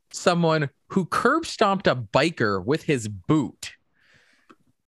defend someone who curb stomped a biker with his boot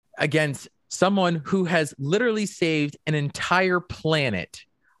against someone who has literally saved an entire planet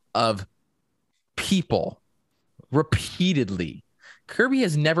of people repeatedly? Kirby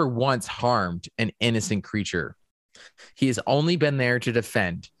has never once harmed an innocent creature. He has only been there to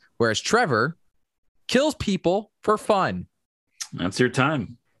defend, whereas Trevor kills people for fun. That's your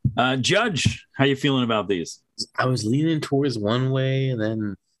time. Judge, how you feeling about these? I was leaning towards one way, and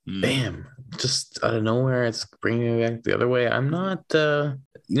then bam, just out of nowhere, it's bringing me back the other way. I'm not,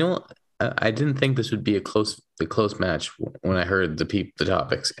 I didn't think this would be a close match when I heard the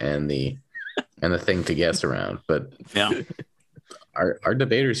topics and the thing to guess around. But yeah, our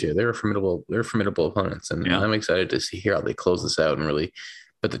debaters here, they're formidable opponents, and I'm excited to hear how they close this out and really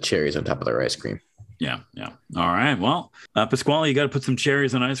put the cherries on top of their ice cream. Yeah. All right. Well, Pasquale, you got to put some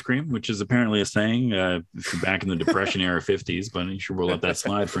cherries on ice cream, which is apparently a saying if you're back in the Depression era 50s, but I'm sure we'll let that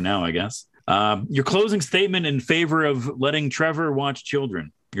slide for now, I guess. Your closing statement in favor of letting Trevor watch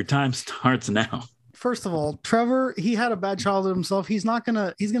children. Your time starts now. First of all, Trevor, he had a bad childhood himself.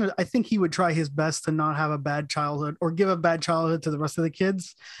 I think he would try his best to not have a bad childhood or give a bad childhood to the rest of the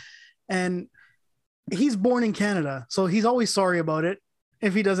kids. And he's born in Canada, so he's always sorry about it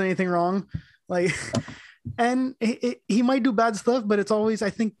if he does anything wrong. And he might do bad stuff, but it's always, I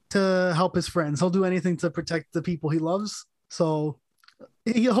think, to help his friends. He'll do anything to protect the people he loves. So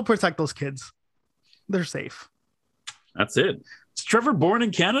he'll protect those kids. They're safe. That's it. Is Trevor born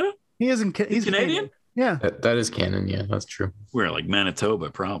in Canada? He isn't. He's Canadian? Yeah. That is canon. Yeah, that's true. We're like Manitoba,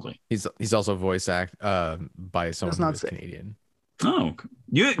 probably. He's also voice act by someone who's Canadian. Oh,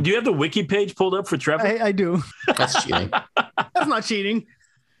 do you have the wiki page pulled up for Trevor? I do. That's cheating. That's not cheating.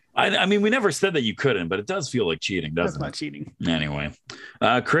 I mean, we never said that you couldn't, but it does feel like cheating, doesn't it? That's not cheating. Anyway,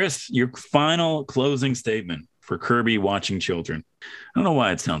 Chris, your final closing statement for Kirby watching children. I don't know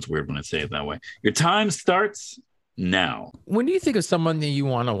why it sounds weird when I say it that way. Your time starts now. When do you think of someone that you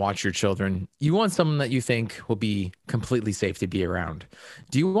want to watch your children? You want someone that you think will be completely safe to be around.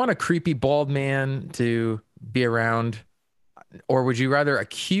 Do you want a creepy bald man to be around? Or would you rather a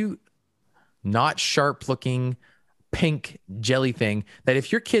cute, not sharp looking pink jelly thing that if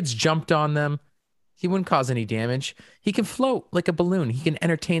your kids jumped on them, he wouldn't cause any damage? He can float like a balloon. He can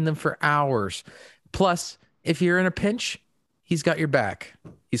entertain them for hours. Plus, if you're in a pinch, he's got your back.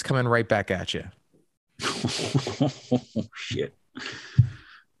 He's coming right back at you. Shit.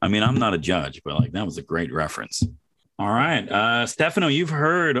 I mean, I'm not a judge, but that was a great reference. All right. Stefano, you've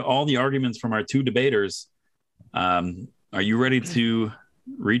heard all the arguments from our two debaters. Are you ready to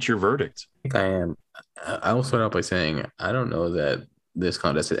reach your verdict? I think I am. I will start out by saying I don't know that this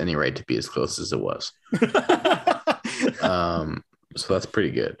contest had any right to be as close as it was. So that's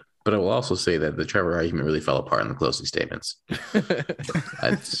pretty good. But I will also say that the Trevor argument really fell apart in the closing statements.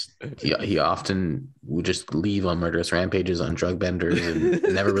 He often would just leave on murderous rampages on drug benders and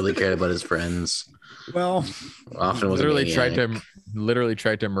never really cared about his friends. Well, often was literally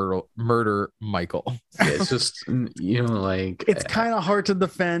tried to murder Michael. Yeah, it's just it's kind of hard to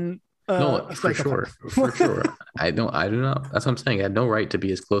defend. No, for sure. I do not. That's what I'm saying. I had no right to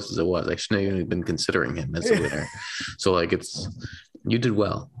be as close as it was. I shouldn't have even been considering him as a winner. So you did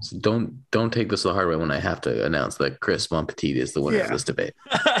well. So don't take this the hard way when I have to announce that Chris Monpetit is the winner of this debate.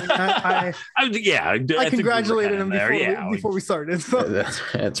 I congratulated him before we started. So.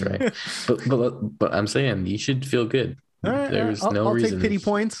 That's right. But I'm saying you should feel good. Right, there's no reason. I'll take pity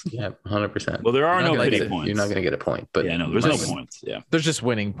points. Yeah, 100%. Well, there are no pity points. You're not going to get a point, but there's no points. Yeah, there's just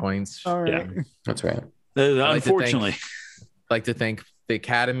winning points. All right. Yeah, that's right. Unfortunately, like to thank the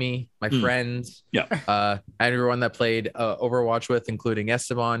Academy, my friends, everyone that played Overwatch with, including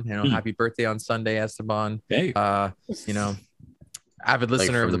Esteban. Happy birthday on Sunday, Esteban. Hey, avid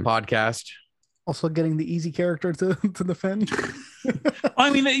listener of the podcast. Also getting the easy character to defend. I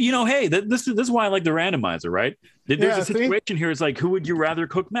mean, hey, this is why I like the randomizer, right? There's a situation here. It's like, who would you rather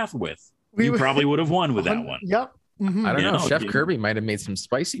cook meth with? You probably would have won with that one. Yep. Mm-hmm. I don't know. Chef Kirby might have made some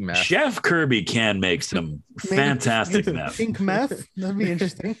spicy meth. Chef Kirby can make some fantastic meth. Pink meth? That'd be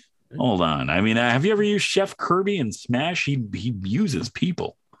interesting. Hold on. I mean, have you ever used Chef Kirby in Smash? He uses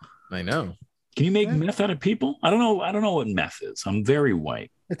people. I know. Can you make meth out of people? I don't know what meth is. I'm very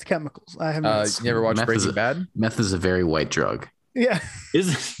white. It's chemicals. I haven't. You never watched Breaking Bad? Meth is a very white drug. Yeah.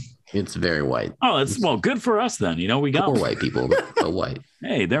 Is it? It's very white. Oh, it's well, good for us then. You know, we got Poor white people, but white.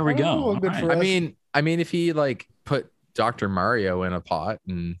 Hey, there we go. Oh, good for All us. I mean, if he like put Dr. Mario in a pot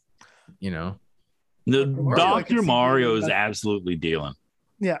and The Mario, I can Dr. see Mario doing is that. absolutely dealing.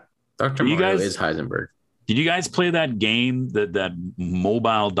 Yeah. Dr. You Mario guys- is Heisenberg. Did you guys play that game, that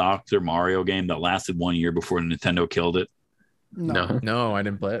mobile Dr. Mario game that lasted 1 year before Nintendo killed it? No. no, I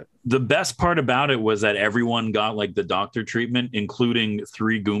didn't play it. The best part about it was that everyone got like the doctor treatment, including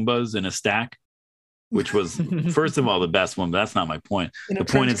 3 Goombas in a stack, which was, first of all, the best one. But that's not my point. In a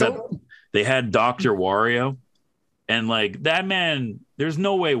The point is trench that coat? they had Dr. Wario, and like that man, there's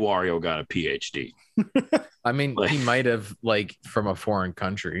no way Wario got a PhD. I mean, Like- he might have like from a foreign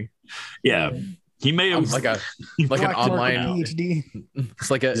country. Yeah. He may have Like an Black market online PhD.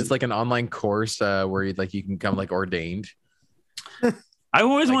 it's like an online course where you can become like ordained. I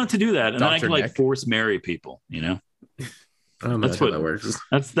always like wanted to do that, and then I Dr. could like Nick. force marry people. You know, I don't know That's how what- that works.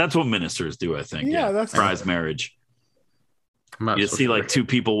 that's what ministers do. I think. Yeah, that's prize marriage. I'm not You so see sure. like 2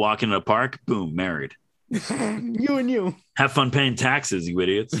 people walking in a park, boom, married. you and you. Have fun paying taxes, you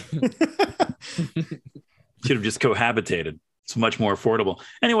idiots. Should have just cohabitated. It's much more affordable.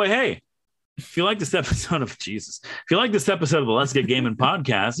 Anyway, hey, if you like this episode of if you like this episode of the Let's Get Gaming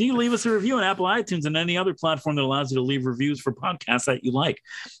podcast, you can leave us a review on Apple iTunes and any other platform that allows you to leave reviews for podcasts that you like.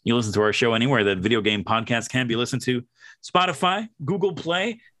 You listen to our show anywhere that video game podcasts can be listened to: Spotify, Google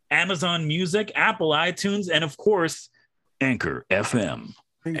Play, Amazon Music, Apple iTunes, and of course, Anchor FM.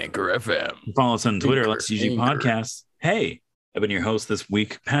 Anchor FM. Follow us on Twitter, Anchor, Let's UG Anchor. Podcasts. Hey, I've been your host this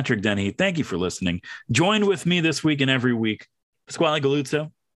week, Patrick Dennehy. Thank you for listening. Join with me this week and every week, Pasquale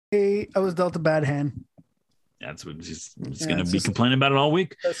Galuzzo. Hey, I was dealt a bad hand. That's what he's Yeah, going to it's be just- complaining about it all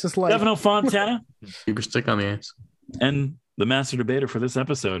week. That's just like Stefano Fontana Keep your stick on the ice. and the master debater for this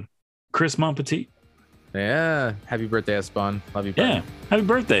episode, Chris Monpetit. Yeah. Happy birthday, Espan. Love you. Yeah, happy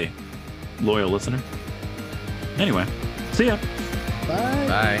birthday, loyal listener. Anyway, see ya. bye.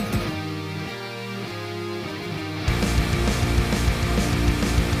 Bye.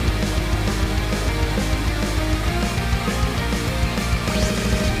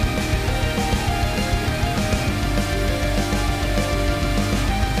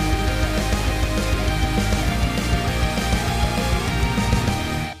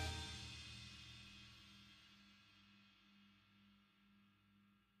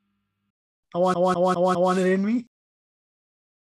 I want it in me.